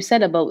off of what you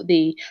said about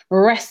the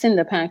rest in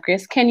the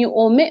pancreas, can you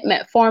omit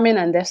metformin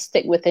and just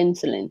stick with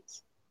insulin?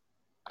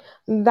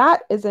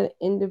 That is an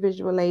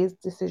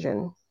individualized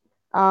decision.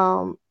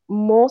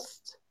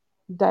 Most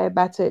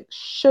diabetics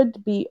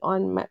should be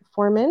on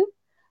metformin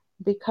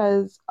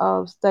because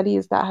of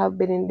studies that have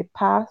been in the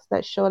past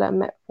that show that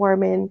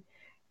metformin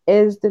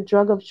is the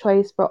drug of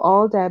choice for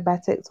all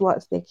diabetics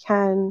once they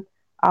can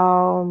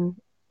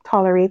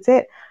tolerate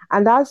it.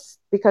 And that's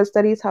because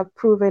studies have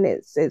proven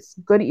its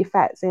good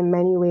effects in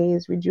many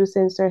ways,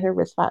 reducing certain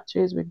risk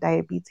factors with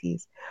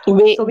diabetes.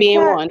 Weight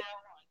being one.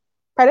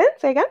 Pardon?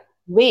 Say again?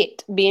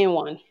 Weight being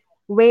one.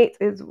 Weight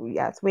is,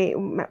 yes, weight.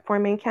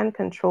 Metformin can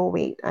control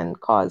weight and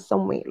cause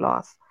some weight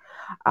loss.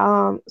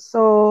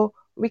 So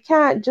we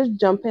can't just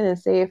jump in and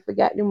say,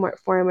 forget the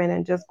metformin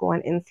and just go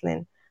on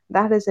insulin.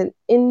 That is an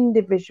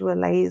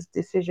individualized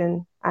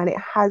decision, and it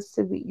has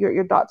to be,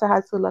 your doctor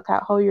has to look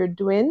at how you're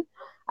doing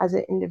as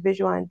an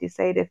individual and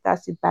decide if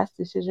that's the best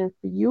decision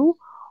for you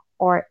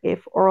or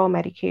if oral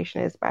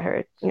medication is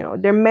better.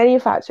 There are many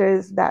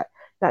factors that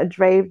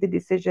drive the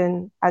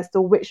decision as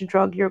to which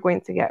drug you're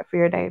going to get for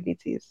your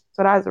diabetes.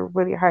 So that is a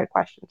really hard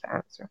question to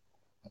answer.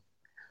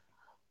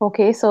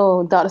 Okay,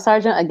 so Dr.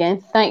 Sargent, again,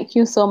 thank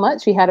you so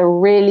much. We had a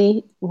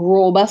really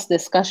robust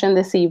discussion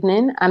this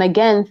evening. And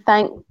again,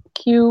 thank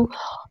you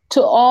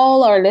to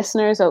all our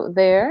listeners out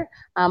there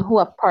who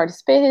have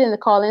participated in the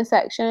call-in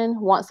section.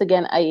 Once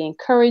again, I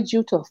encourage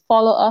you to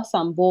follow us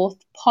on both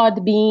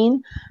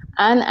Podbean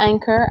and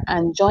Anchor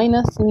and join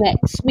us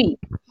next week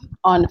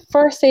on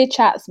First Aid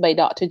Chats by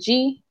Dr.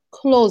 G,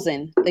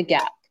 Closing the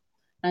Gap.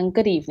 And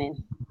good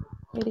evening.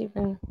 Good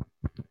evening.